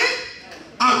the name?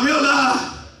 I realized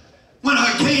when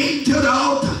I came to the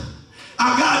altar,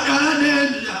 I got down there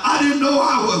and I didn't know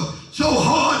I was so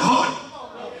hard-hearted.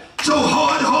 So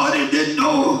hard-hearted, didn't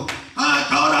know. I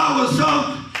thought I was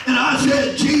something. And I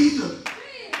said, Jesus.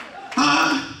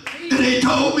 And they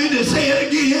told me to say it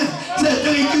again. Said,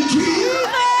 thank you, Jesus.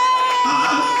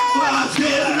 Well, I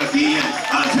said it again.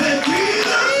 I said,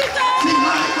 Jesus. See,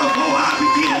 like before I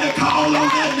began to call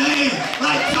on that name,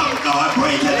 like some God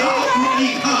break it off with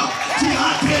me, See,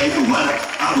 I tell you what,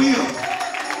 I will.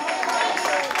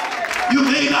 You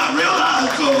may not realize,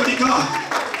 glory to God,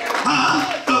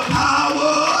 the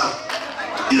power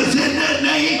is in that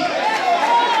name.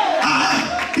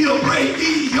 He'll break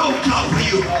these yokes off of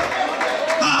you.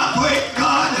 Praise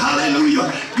God,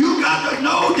 hallelujah. You got to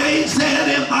know they said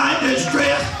in my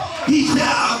distress, he said,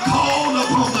 I called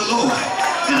upon the Lord,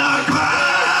 and I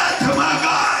cried to my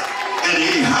God, and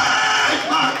he heard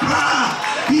my cry.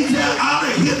 He said, out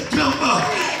of his temper,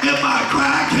 and my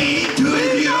cry came to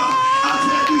his ear. I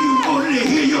said, do you want to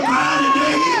hear your cry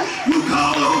today? You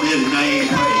call on his name,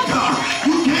 praise God.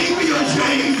 You can't be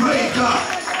ashamed, praise God.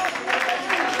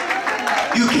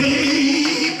 You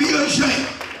can't be ashamed.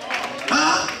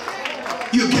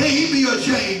 You can't be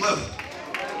ashamed of it.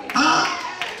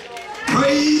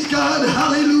 Praise God,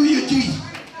 hallelujah, Jesus.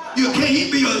 You can't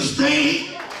be ashamed.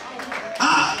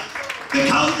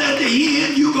 Because at the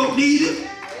end you gonna need it.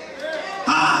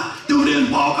 Through this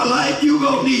walk of life you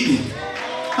gonna need it.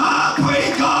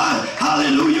 Praise God,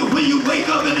 hallelujah. When you wake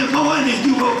up in the morning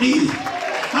you gonna need it.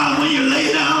 When you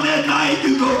lay down at night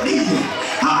you gonna need it.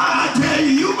 I tell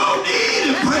you, you gonna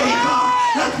need it, praise God.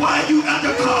 That's why you got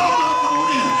to call upon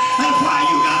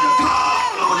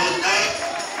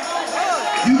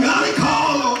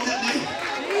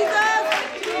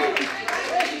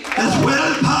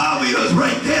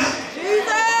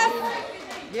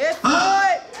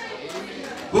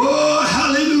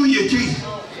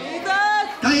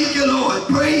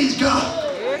Praise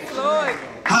God. Yes, Lord.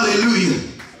 Hallelujah.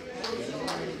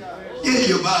 Get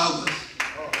your Bibles.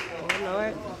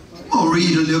 I'm going to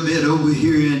read a little bit over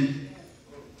here in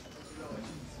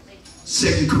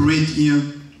 2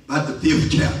 Corinthians, about the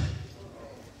 5th chapter.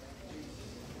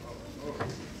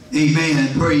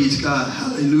 Amen. Praise God.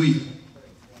 Hallelujah.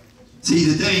 See,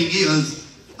 the thing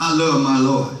is, I love my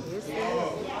Lord.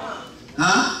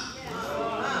 Huh?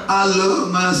 I love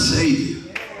my Savior.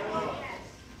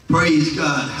 Praise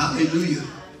God. Hallelujah.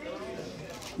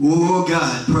 Oh,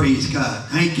 God. Praise God.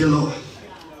 Thank you, Lord.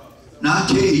 Now, I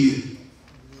tell you,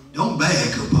 don't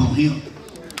back upon him.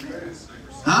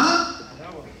 Huh?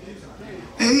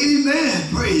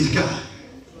 Amen. Praise God.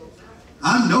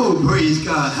 I know, praise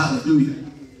God. Hallelujah.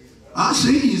 I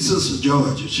seen Sister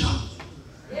Georgia shout.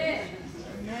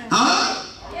 Huh?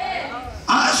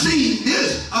 I seen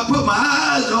this. I put my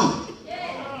eyes on it.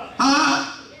 Huh?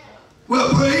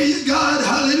 Well, praise God.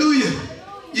 Hallelujah.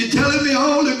 You're telling me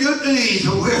all the good things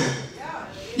are where.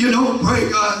 You know, pray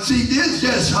God. See, this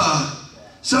just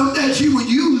something that she was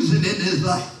using in this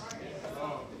life.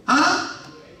 Huh?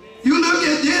 You look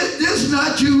at this. This is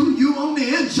not you. You on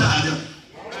the inside of it.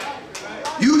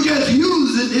 You just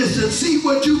using this to see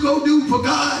what you go do for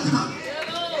God.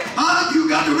 You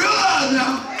got to realize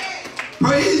now.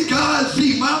 Praise God.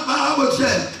 See, my Bible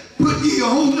said, put ye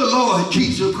on the Lord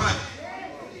Jesus Christ.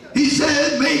 He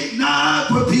said, make not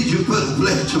provision for the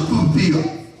flesh to fulfill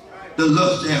the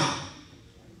lust thereof.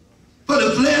 For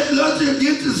the flesh lusts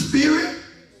against the spirit,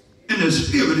 and the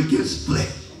spirit against the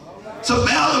flesh. It's a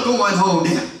battle going on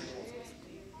there.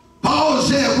 Paul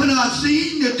said, when I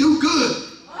seen you do good,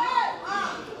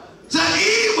 said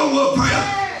evil will prayer.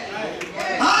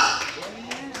 Huh?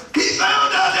 He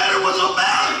found out that it was a battle.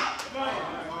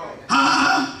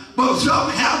 But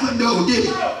something happened though,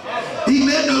 didn't he? He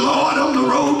met the Lord on the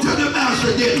road to the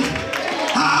master, didn't he?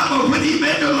 But when he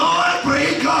met the Lord,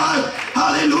 praise God,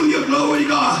 hallelujah, glory to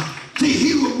God. See,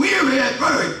 he was weary at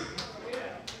first.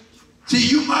 See,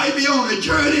 you might be on a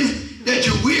journey that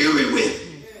you're weary with.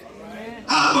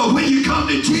 But when you come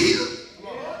to Jesus,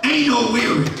 ain't no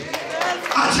weary.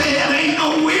 I say it ain't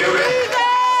no weary.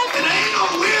 It ain't no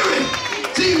weary.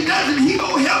 See, nothing, he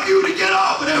gonna help you to get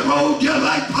off of that road just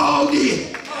like Paul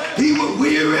did. He was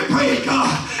weary, praise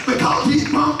God, because he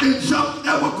bumped in something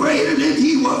that was greater than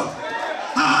he was.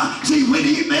 See, when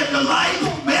he met the light,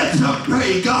 he met something,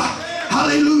 praise God.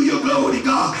 Hallelujah, glory to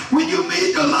God. When you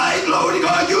meet the light, glory to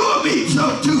God, you'll meet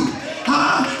some too.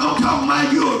 I'm talking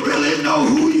about you'll really know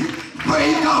who you,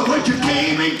 praise God, what you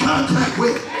came in contact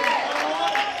with.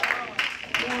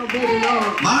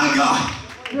 My God.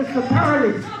 Sister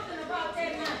Pearlie.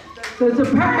 Sister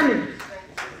Pearlie.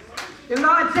 The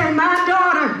Lord said, my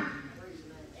daughter,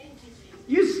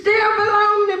 you still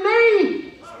belong to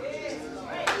me.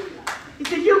 He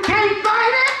said, you can't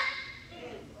fight it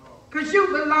because you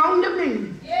belong to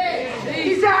me.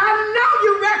 He said, I know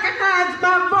you recognize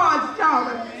my voice,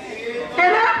 daughter.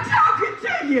 And I'm talking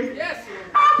to you.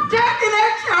 I'm tugging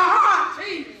at your heart.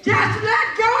 Just let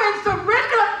go and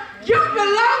surrender. You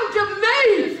belong to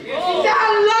me. He said,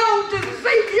 I long to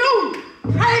see you.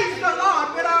 Praise the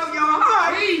Lord with all your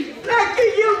heart. Like you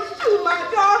used to, my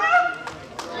daughter.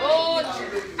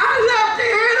 I love to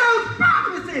hear those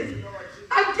prophecies.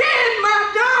 Again, my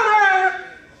daughter.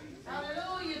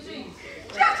 Hallelujah, Jesus.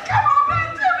 Just come on back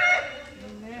to me.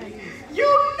 You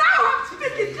know I'm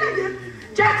speaking to you.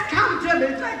 Just come to me.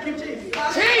 Thank you, Jesus.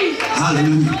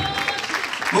 Hallelujah.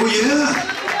 Oh, yeah.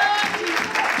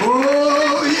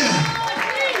 Oh, yeah.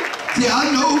 See, I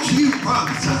know she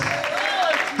prophesied.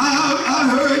 I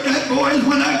heard that voice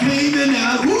when I came in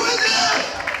there. Who is that?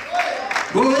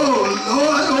 Oh,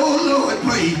 Lord,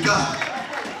 praise God.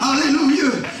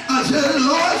 Hallelujah. I said, the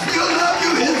Lord still love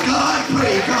you. It's God,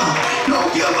 praise God.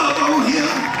 Don't give up on him.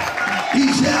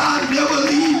 He said, I'll never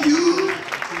leave you,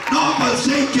 nor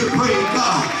forsake you, praise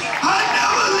God. I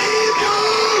never leave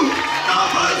you, nor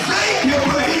forsake you,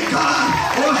 praise God.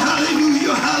 Oh,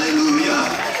 hallelujah, hallelujah.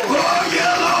 Oh,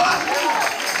 yeah, Lord.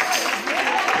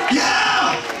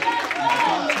 Yeah.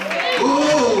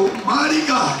 Oh, mighty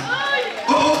God.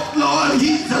 Oh, Lord,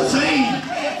 he's the same.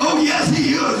 Oh, yes,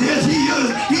 he is. Yes, he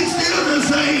is. He's still the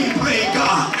same, praise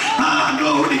God.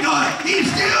 Glory to God. He's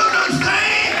still the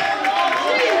same.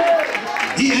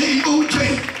 He ain't gonna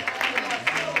change.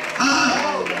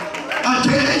 I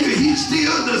tell you, he's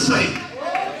still the same.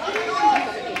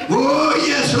 Oh,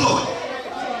 yes, Lord.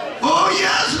 Oh,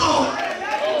 yes, Lord.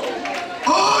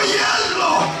 Oh, yes,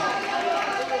 Lord.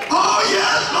 Oh,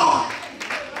 yes, Lord.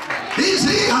 He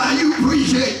see how you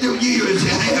appreciate the years you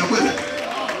had with it.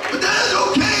 But that's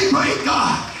okay, praise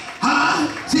God.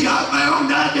 See, I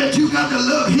found out that you got to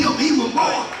love him even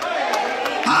more.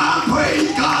 I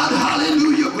praise God.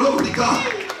 Hallelujah. Glory to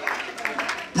God.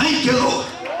 Thank you, Lord.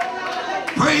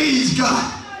 Praise God.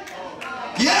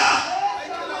 Yeah.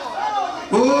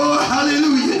 Oh,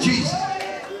 hallelujah, Jesus.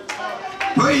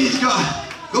 Praise God.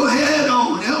 Go ahead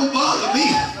on. It don't bother me.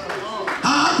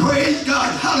 I praise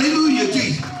God. Hallelujah,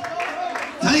 Jesus.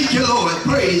 Thank you, Lord.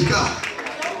 Praise God.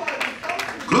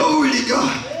 Glory to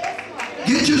God.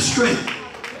 Get your strength.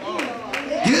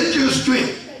 Get your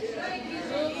strength.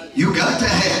 You got to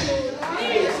have it.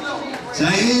 So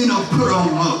I ain't no put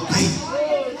on my faith.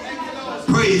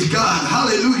 Praise God.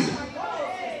 Hallelujah.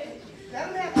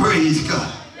 Praise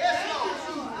God.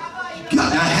 You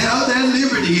got to have that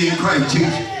liberty in Christ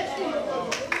Jesus.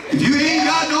 If you ain't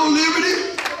got no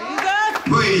liberty,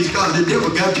 praise God, the devil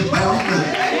got you bound up.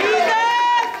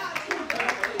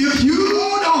 If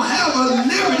you don't have a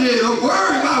liberty to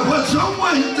worry about what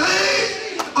someone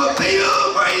thinks or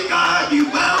feel, praise God, you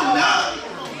bound up.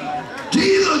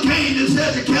 Jesus came to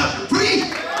set the captive free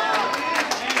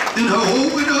and to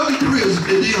open up the prison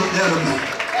to them that are bound.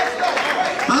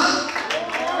 Huh?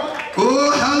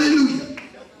 Oh, hallelujah.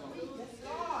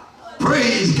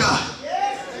 Praise God.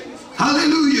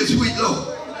 Hallelujah, sweet Lord.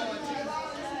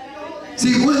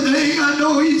 See, one thing I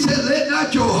know, he said, let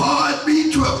not your heart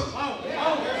be troubled.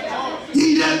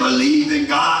 Ye that believe in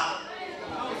God,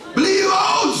 believe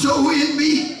also in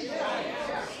me.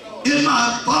 In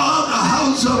my Father's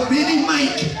house of many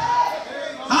mansions.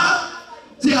 Huh?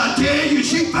 See, I tell you,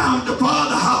 she found the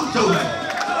Father's house open.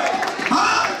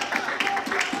 Huh?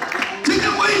 See,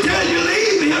 then wait till you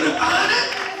leave here to find it.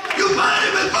 You find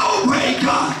it before, praise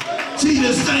God. See,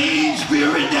 the same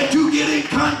spirit that you get in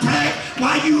contact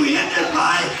while you in this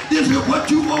life, this is what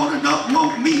you want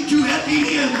to meet you at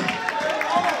the end.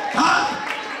 Huh?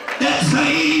 That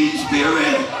same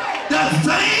spirit, that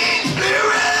same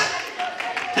spirit,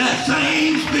 that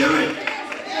same spirit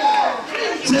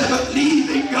said, believe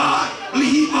in God,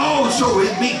 believe also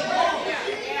in me.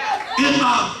 In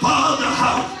my Father's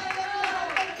house.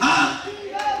 Huh?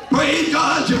 Praise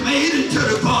God, you made it to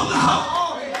the Father's house.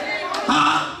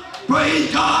 Huh?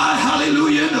 Praise God,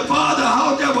 hallelujah, in the Father's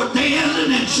house they were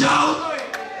dancing and shouting,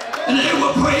 and they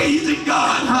were praising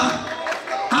God, huh?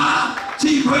 Huh?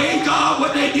 See, praise God,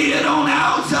 what they did on the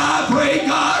outside, praise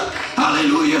God,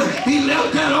 hallelujah, he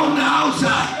left that on the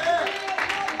outside.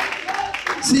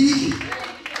 See,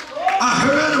 I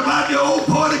heard about the old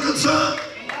prodigal son,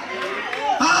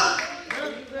 huh?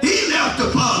 He left the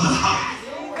Father's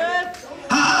house,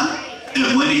 huh?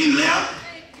 And when he left,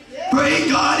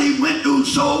 praise God, he went through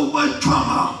so much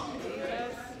trauma.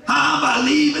 How by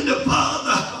leaving the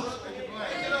Father's house,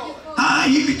 how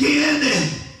he began to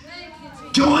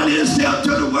join himself to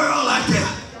the world like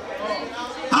that.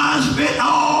 I spent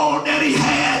all that he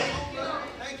had,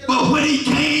 but when he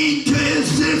came to his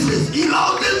senses, he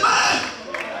lost his mind.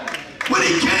 When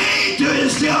he came to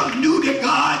himself, knew that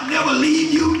God never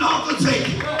leave you nor forsake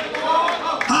you.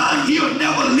 He'll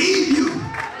never leave you.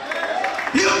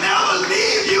 He'll never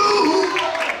leave you.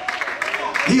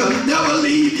 He'll never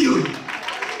leave you.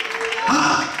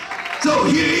 So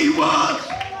here he was,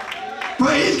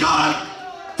 praise God,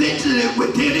 fixing it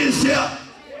within himself.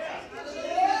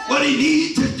 What he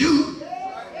needs to do.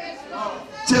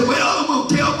 Said, well, I'm going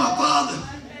to tell my father,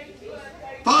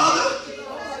 Father,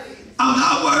 I'm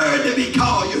not worthy to be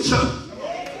called your son,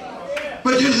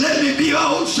 but just let me be your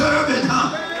old servant,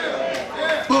 huh?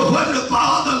 But when the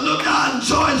father looked out and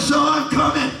saw his son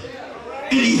coming,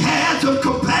 and he had some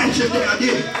compassion there,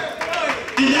 didn't he?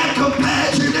 And that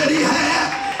compassion that he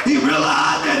had, he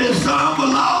realized that his son was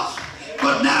lost,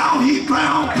 but now he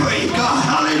found, praise God,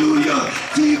 hallelujah.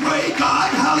 See, praise God,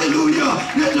 hallelujah.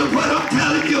 This is what I'm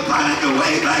telling you, find your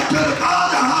way back to the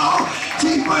Father's house.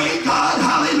 See, praise God,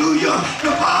 hallelujah.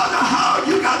 The Father's house,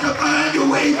 you got to find your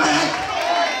way back.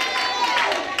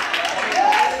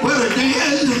 Where the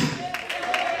dancing,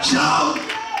 shout,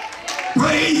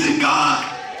 praising God.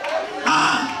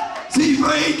 See,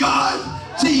 praise God.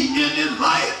 See, in this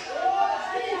life,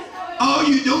 all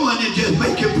you're doing is just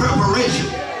making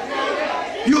preparation.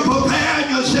 You're preparing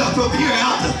yourself from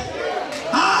hereafter.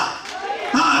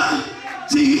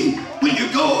 See, when you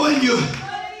go and you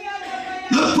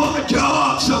look for a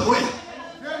job somewhere,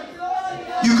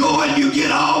 you go and you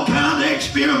get all kinds of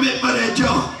experiment for that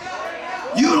job.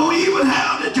 You don't even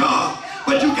have the job,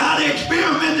 but you got to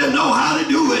experiment to know how to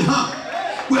do it, huh?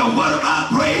 Well, what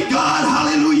about, praise God,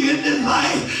 hallelujah, in this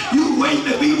life? You waiting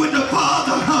to be with the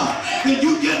Father, huh? And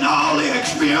you getting all the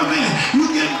experiment. You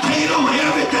getting paid on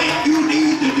everything you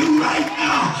need to do right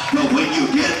now. But when you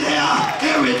get there,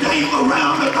 everything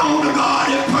around the throne of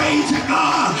God and praising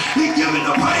God. He's giving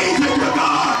the praises to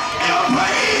God. They're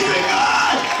praising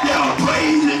God. They're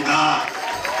praising God.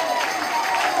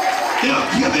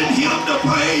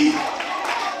 praise.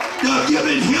 They're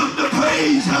giving him the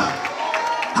praise.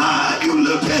 You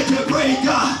look at your praise,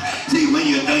 God. See, when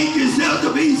you think yourself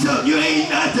to be something, you ain't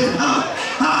nothing,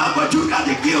 but you got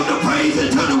to give the praise to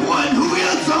the one who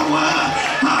is someone.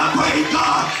 Praise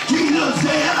God. Jesus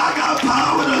said, I got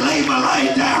power to lay my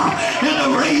life down and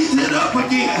to raise it up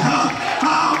again.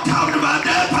 I'm talking about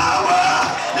that power.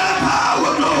 That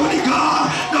power, glory to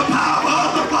God. The power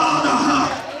of the Father.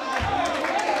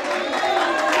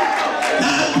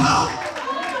 That power.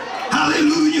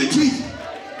 Hallelujah, Jesus.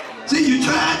 See, you're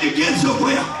trying to get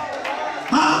somewhere.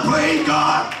 Praise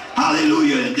God.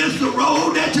 Hallelujah. And this is the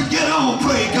road that you get on.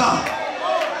 Praise God.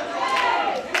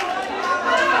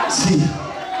 See,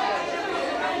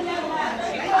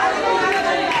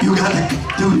 you got to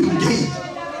do the gate.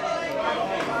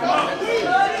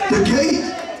 The gate.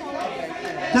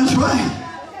 That's right.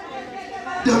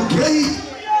 The gate.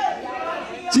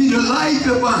 See, the life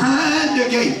is behind the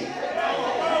gate.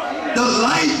 The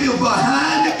life is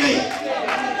behind the gate.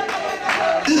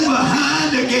 It's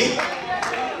behind the gate.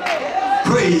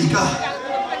 Praise God.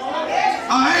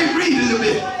 All right, read a little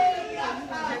bit.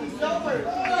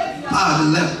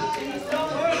 5:11.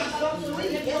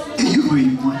 And you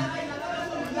read one.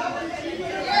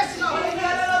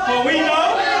 For we know.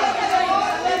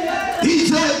 He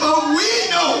said, but we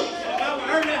know. If our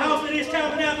earthly house of this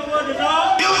tabernacle was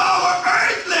dissolved. If our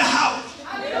earthly house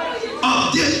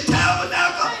of this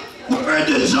tabernacle were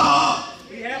dissolved.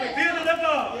 We have a building of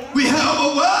God. We have a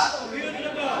what? A building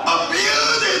of God. A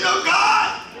building of God.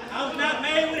 House not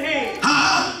made with hands.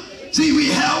 See, we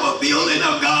have a building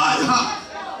of God.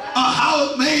 A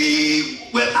house made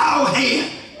with our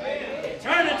hand.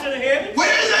 Eternal to the heaven.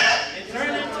 Where is that?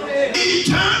 Eternal to the heaven.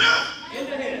 Eternal In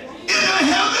the heaven. In the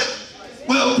heaven.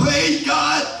 Well, praise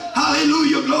God.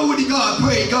 Hallelujah. Glory to God.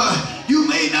 Praise God. You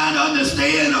may not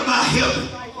understand about heaven.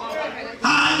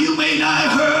 You may not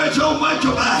have heard so much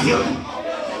about heaven.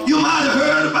 You might have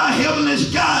heard about heaven and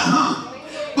sky,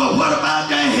 But what about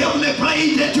that heavenly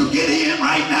place that you get in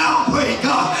right now? Praise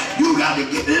God. You got to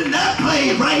get in that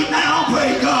place right now.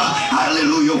 Praise God.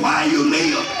 Hallelujah. Why you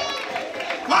live?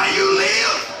 Why you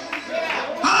live?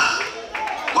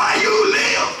 Why you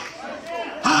live?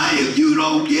 If you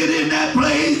don't get in that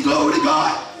place, glory to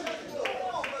God.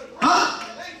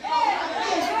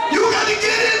 You got to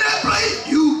get in that place.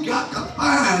 You got to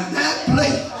find that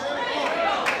place.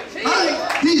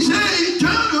 He said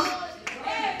eternal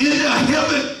in the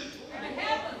heaven.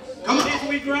 Come on.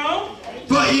 We grow.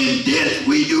 For in this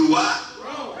we do what?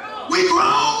 We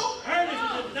grow.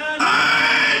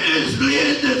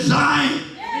 Earnestly designed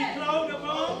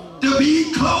to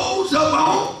be clothed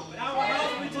upon. With our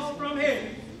house which is from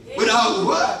heaven. With our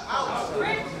what?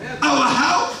 Our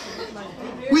house.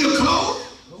 We are clothed.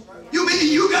 You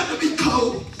mean you got to be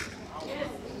clothed?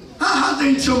 I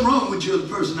think something wrong with you, the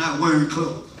person not wearing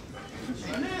clothes.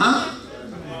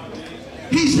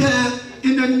 He said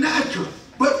in the natural,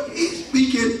 but he's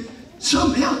speaking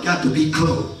something else got to be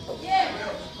clothed.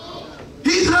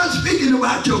 He's not speaking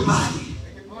about your body.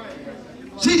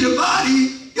 See, the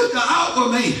body is the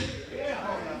outward man.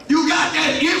 You got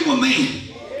that inward man.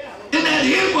 And that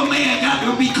inward man got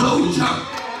to be clothed,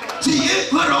 See, it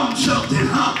put on something,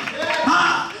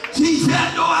 See, he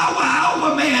said, no, our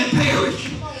outward man perish.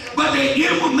 But the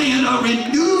inward man are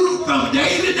renewed from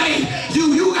day to day. So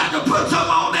you got to put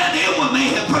something on that inward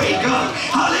man, praise God.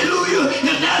 Hallelujah.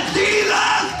 And that's Jesus.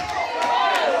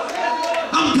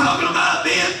 I'm talking about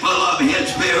being full of his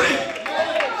spirit.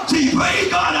 See, praise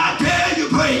God, I tell you,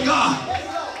 praise God.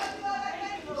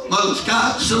 Mother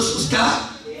Scott, Sister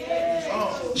Scott,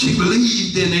 she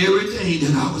believed in everything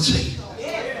that I was saying.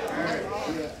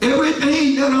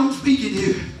 Everything that I'm speaking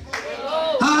here.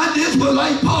 This was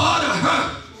like part of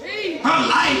her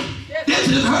life. This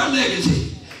is her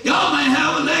legacy. Y'all may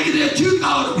have a legacy that you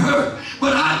thought of her,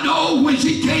 but I know when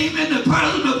she came in the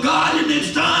presence of God in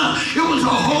this time, it was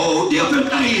a whole different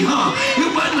thing,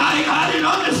 It wasn't like I didn't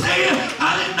understand.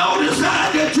 I didn't know the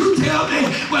side that you tell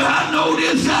me, but I know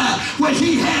this side where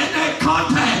she had that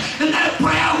contact and that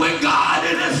prayer with God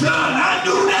and the Son. I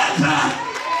knew that side.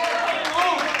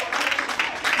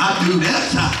 I knew that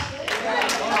side.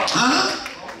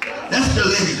 That's the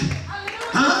legacy.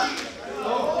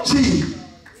 See,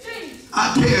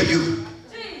 I tell you,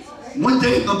 one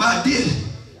thing about this,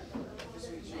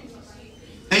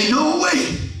 ain't no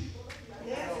way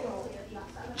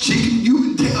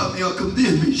you can tell me or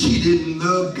convince me she didn't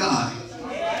love God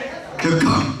to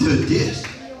come to this.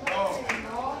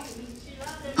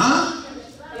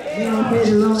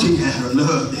 She had to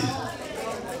love this.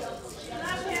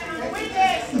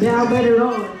 Thou better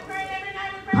Lord.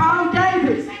 Paul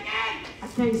Davis. I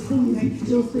can't see you. He's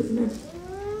still sitting there.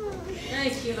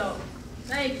 Thank you, Lord.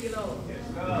 Thank you, Lord.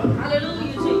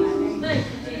 Hallelujah, Jesus. Thank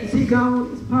you, Jesus. Is he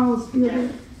gone? Is Paul still there?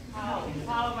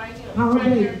 Paul right here. Paul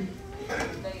David.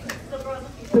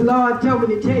 The Lord told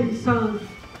me to tell you, son,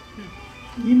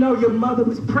 you know your mother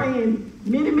was praying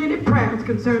many, many prayers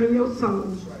concerning your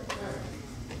soul.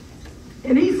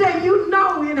 And he said, you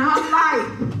know in her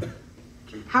life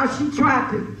how she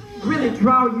tried to really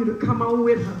draw you to come on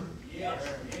with her.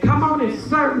 Come on and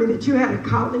serve me, that you had a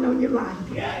calling on your life.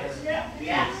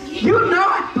 You know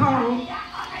it, Paul.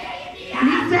 And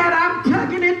he said, I'm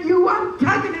tugging at you, I'm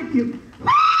tugging at you.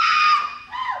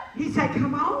 He said,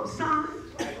 come on, son.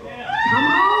 Come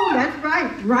on, that's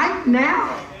right, right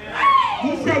now.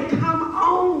 He said, come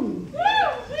on.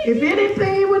 If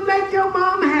anything would make your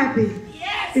mom happy,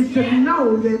 is to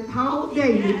know that Paul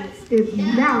David is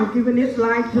now giving his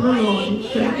life to the Lord.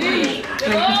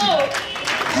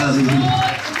 Hallelujah.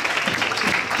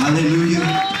 Hallelujah.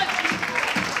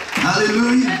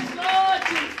 Hallelujah.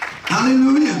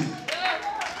 Hallelujah.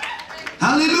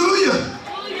 Hallelujah.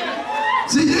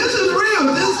 See, this is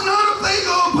real. This is not a fake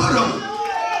old put on.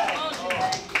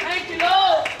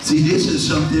 See, this is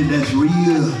something that's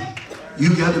real.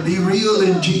 You got to be real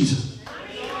in Jesus.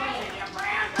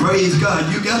 Praise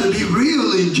God. You got to be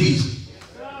real in Jesus.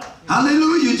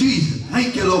 Hallelujah, Jesus.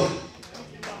 Thank you, Lord.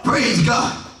 Praise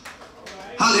God.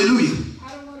 Hallelujah.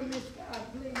 I don't want to miss God,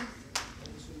 please.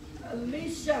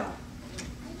 Alicia.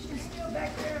 She's still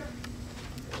back there.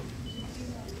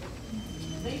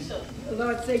 Lisa. The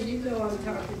Lord said, you know I'm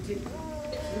talking to you.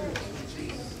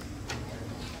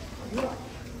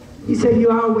 He said,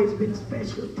 you've always been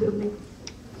special to me.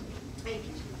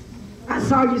 I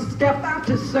saw you step out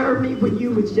to serve me when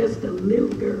you was just a little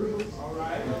girl.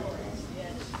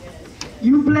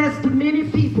 You blessed many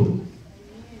people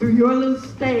through your little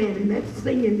stand and that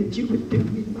singing that you would do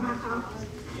in my house.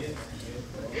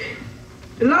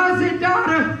 The Lord said,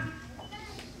 daughter,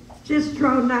 just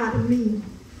draw nigh to me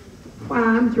while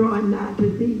I'm drawing nigh to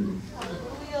thee.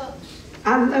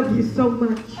 I love you so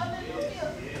much.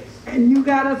 And you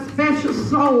got a special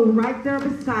soul right there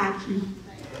beside you.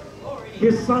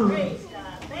 Your son.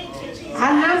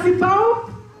 I love you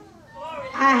both.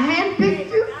 I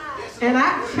handpicked you and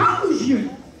I chose you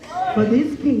for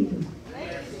this kingdom.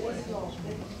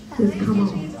 Just come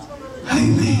on.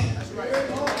 Amen.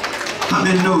 How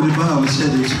many know the Bible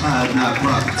said despise not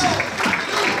prophecy?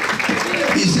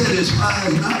 He said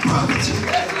despise not prophecy.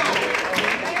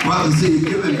 Prophecy is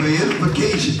given for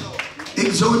edification,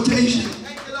 exhortation,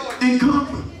 and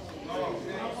comfort.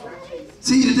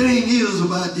 See, the thing is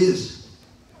about this.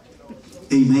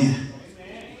 Amen.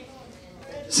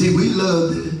 See, we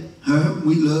love her.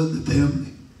 We love the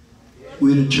family.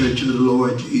 We're the church of the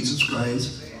Lord Jesus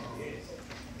Christ.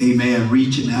 Amen.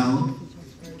 Reaching out.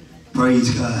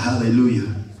 Praise God.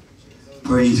 Hallelujah.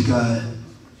 Praise God.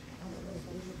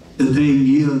 The thing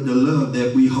is the love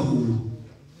that we hold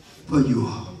for you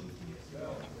all.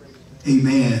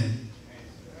 Amen.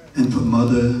 And for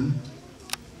Mother.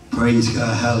 Praise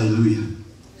God. Hallelujah.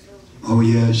 Oh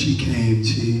yeah, she came.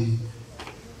 She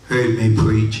heard me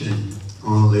preach and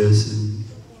all this. And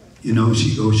you know,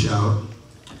 she go shout.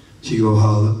 She go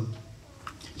holler.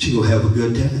 She go have a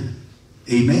good time.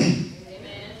 Amen.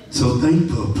 So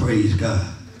thankful, praise God.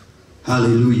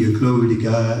 Hallelujah, glory to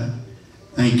God.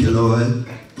 Thank you, Lord,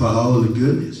 for all the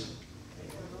goodness.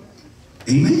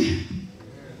 Amen.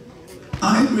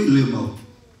 I agree, Limo.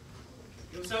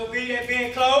 If so be that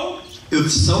being clothed,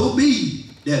 if so be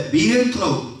that being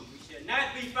clothed, he shall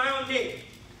not be found naked.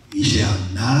 He shall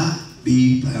not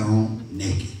be found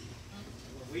naked.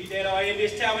 We that are in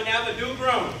this tabernacle do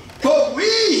groan. For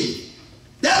we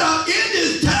that are in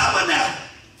this tabernacle,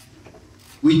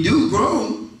 we do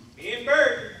groan. Being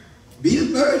burdened.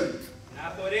 Being burdened.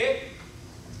 Not for that.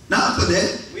 Not for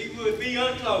that. We would be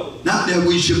unclothed. Not that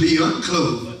we should be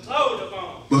unclothed. But clothed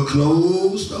upon. But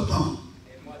clothed upon.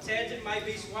 And mortality might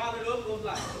be swallowed up of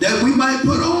life. That we might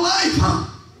put on life, huh?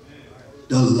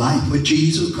 The life of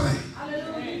Jesus Christ.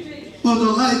 Well,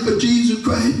 the life of Jesus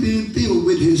Christ being filled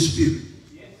with his spirit.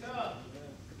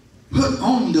 Put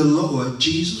on the Lord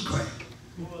Jesus Christ.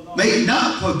 Make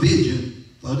not provision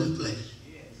for the flesh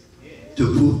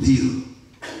to fulfill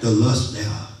the lust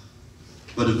thereof.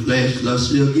 For the flesh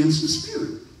lusts against the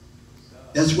spirit.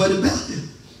 That's what about it.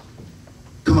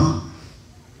 Come on.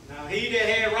 Now he that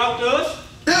had wrought us.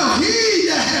 Now he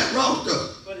that had wrought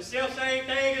us. For the self-same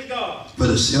thing is God. For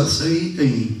the self-same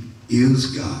thing is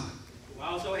God. Who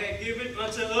also had given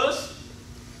unto us.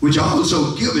 Which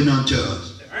also given unto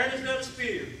us. The earnest of the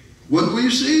Spirit. What do we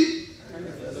receive?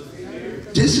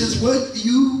 This is what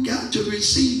you got to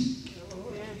receive.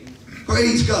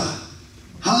 Praise God.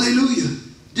 Hallelujah.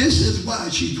 This is why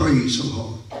she prayed so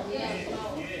hard.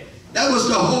 That was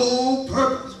the whole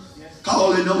purpose.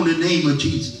 Calling on the name of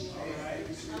Jesus.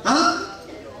 Huh?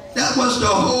 That was the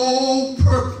whole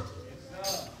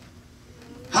purpose.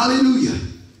 Hallelujah.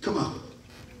 Come on.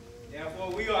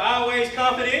 Therefore, we are always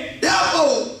confident.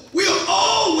 Therefore, we are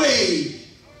always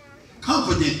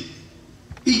confident.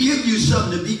 He gives you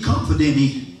something to be confident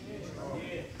in.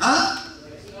 Huh?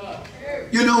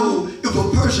 You know, if a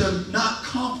person not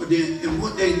confident in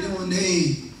what they're doing,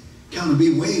 they kind of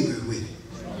be wavering with it.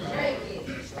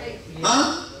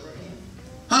 Huh?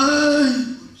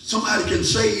 Somebody can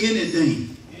say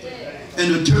anything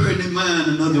and it'll turn their mind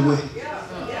another way.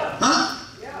 Huh?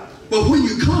 But when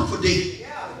you're confident,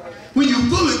 when you're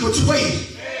fully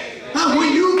persuaded,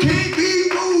 when you can't be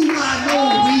moved by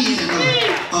no wind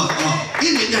or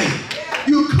anything,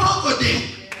 you're confident.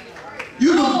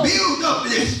 You don't build up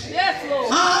this.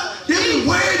 This is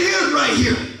where it is right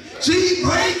here. See,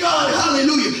 praise God,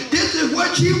 hallelujah. This is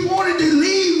what she wanted to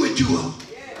leave with you on.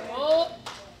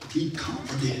 Be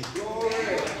confident.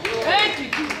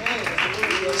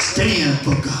 Stand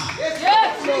for God.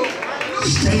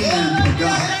 Stand for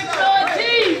God.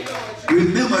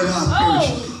 Remember thy first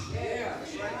love.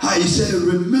 How he said,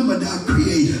 remember thy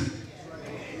creator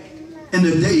in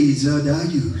the days of thy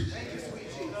youth.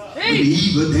 When the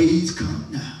evil days come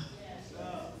now.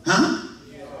 Huh?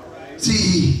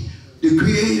 See, the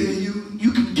creator,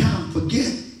 you can kind of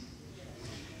forget.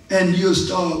 And you'll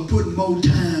start putting more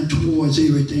time towards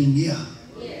everything else.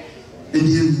 And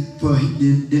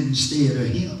then instead of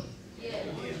him.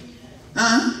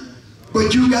 Huh?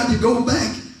 But you got to go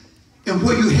back and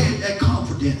where you had that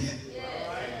confidence at.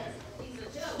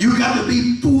 You got to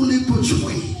be fully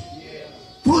persuaded.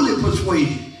 Fully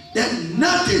persuaded that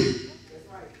nothing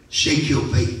shake your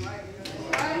faith.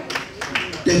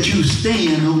 That you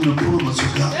stand on the promise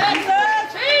of God.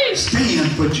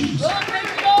 Stand for Jesus.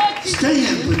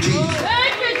 Stand for Jesus.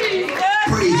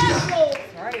 Praise God.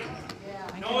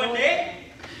 Knowing that.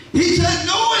 He said,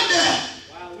 knowing that.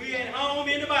 While we at home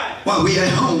in the body. While we at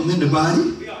home in the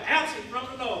body. We are absent from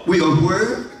the Lord. We are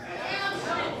where?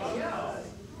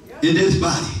 In this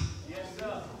body.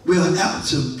 We are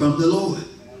absent from the Lord.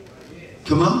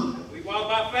 Come on. We walk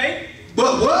by faith.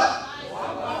 But what?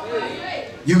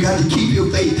 You got to keep your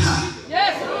faith high.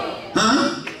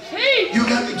 Huh? You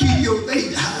got to keep your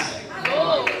faith high.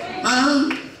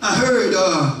 I heard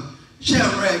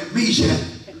Shadrach, Meshach,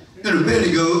 and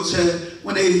Abednego said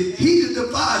when they heated the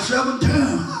fire 7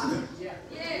 times hotter.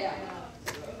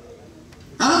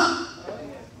 Huh?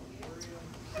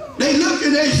 They looked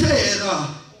and they said,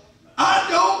 I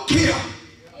don't care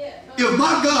if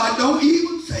my God don't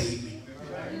even save me.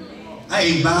 I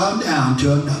ain't bowing down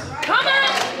to another. Come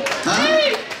on. Huh?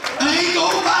 I ain't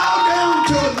gonna bow down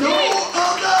to no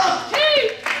other.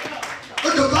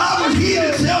 But the Bible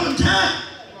heated 7 times.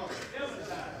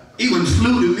 Even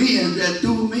slew the men that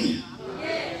threw them in.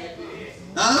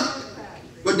 Huh?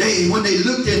 But when they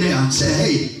looked in there and said,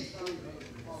 hey,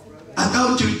 I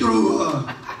thought you threw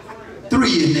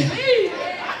 3 in there.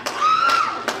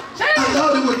 I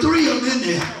thought there were 3 of them in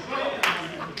there.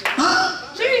 Huh?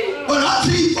 But I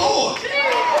see 4.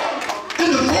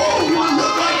 And the 4th one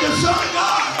looked like the Son of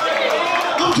God.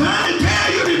 I'm trying to tell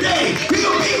you today,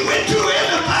 he'll be with you in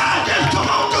the fire. Just come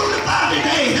on through the fire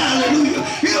today. Hallelujah.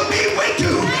 He'll be with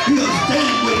you. He'll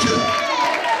stand with you.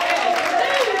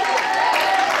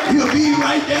 He'll be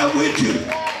right there with you.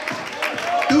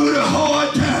 Through the hard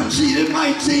time. See, it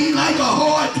might seem like a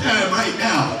hard time right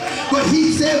now. But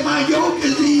he said, my yoke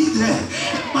is easy.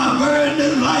 My burden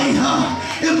is light.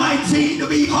 It might seem to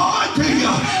be hard to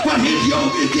you, but his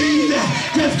yoke is easy.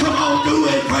 Just come on through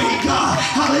it, praise God.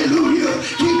 Hallelujah.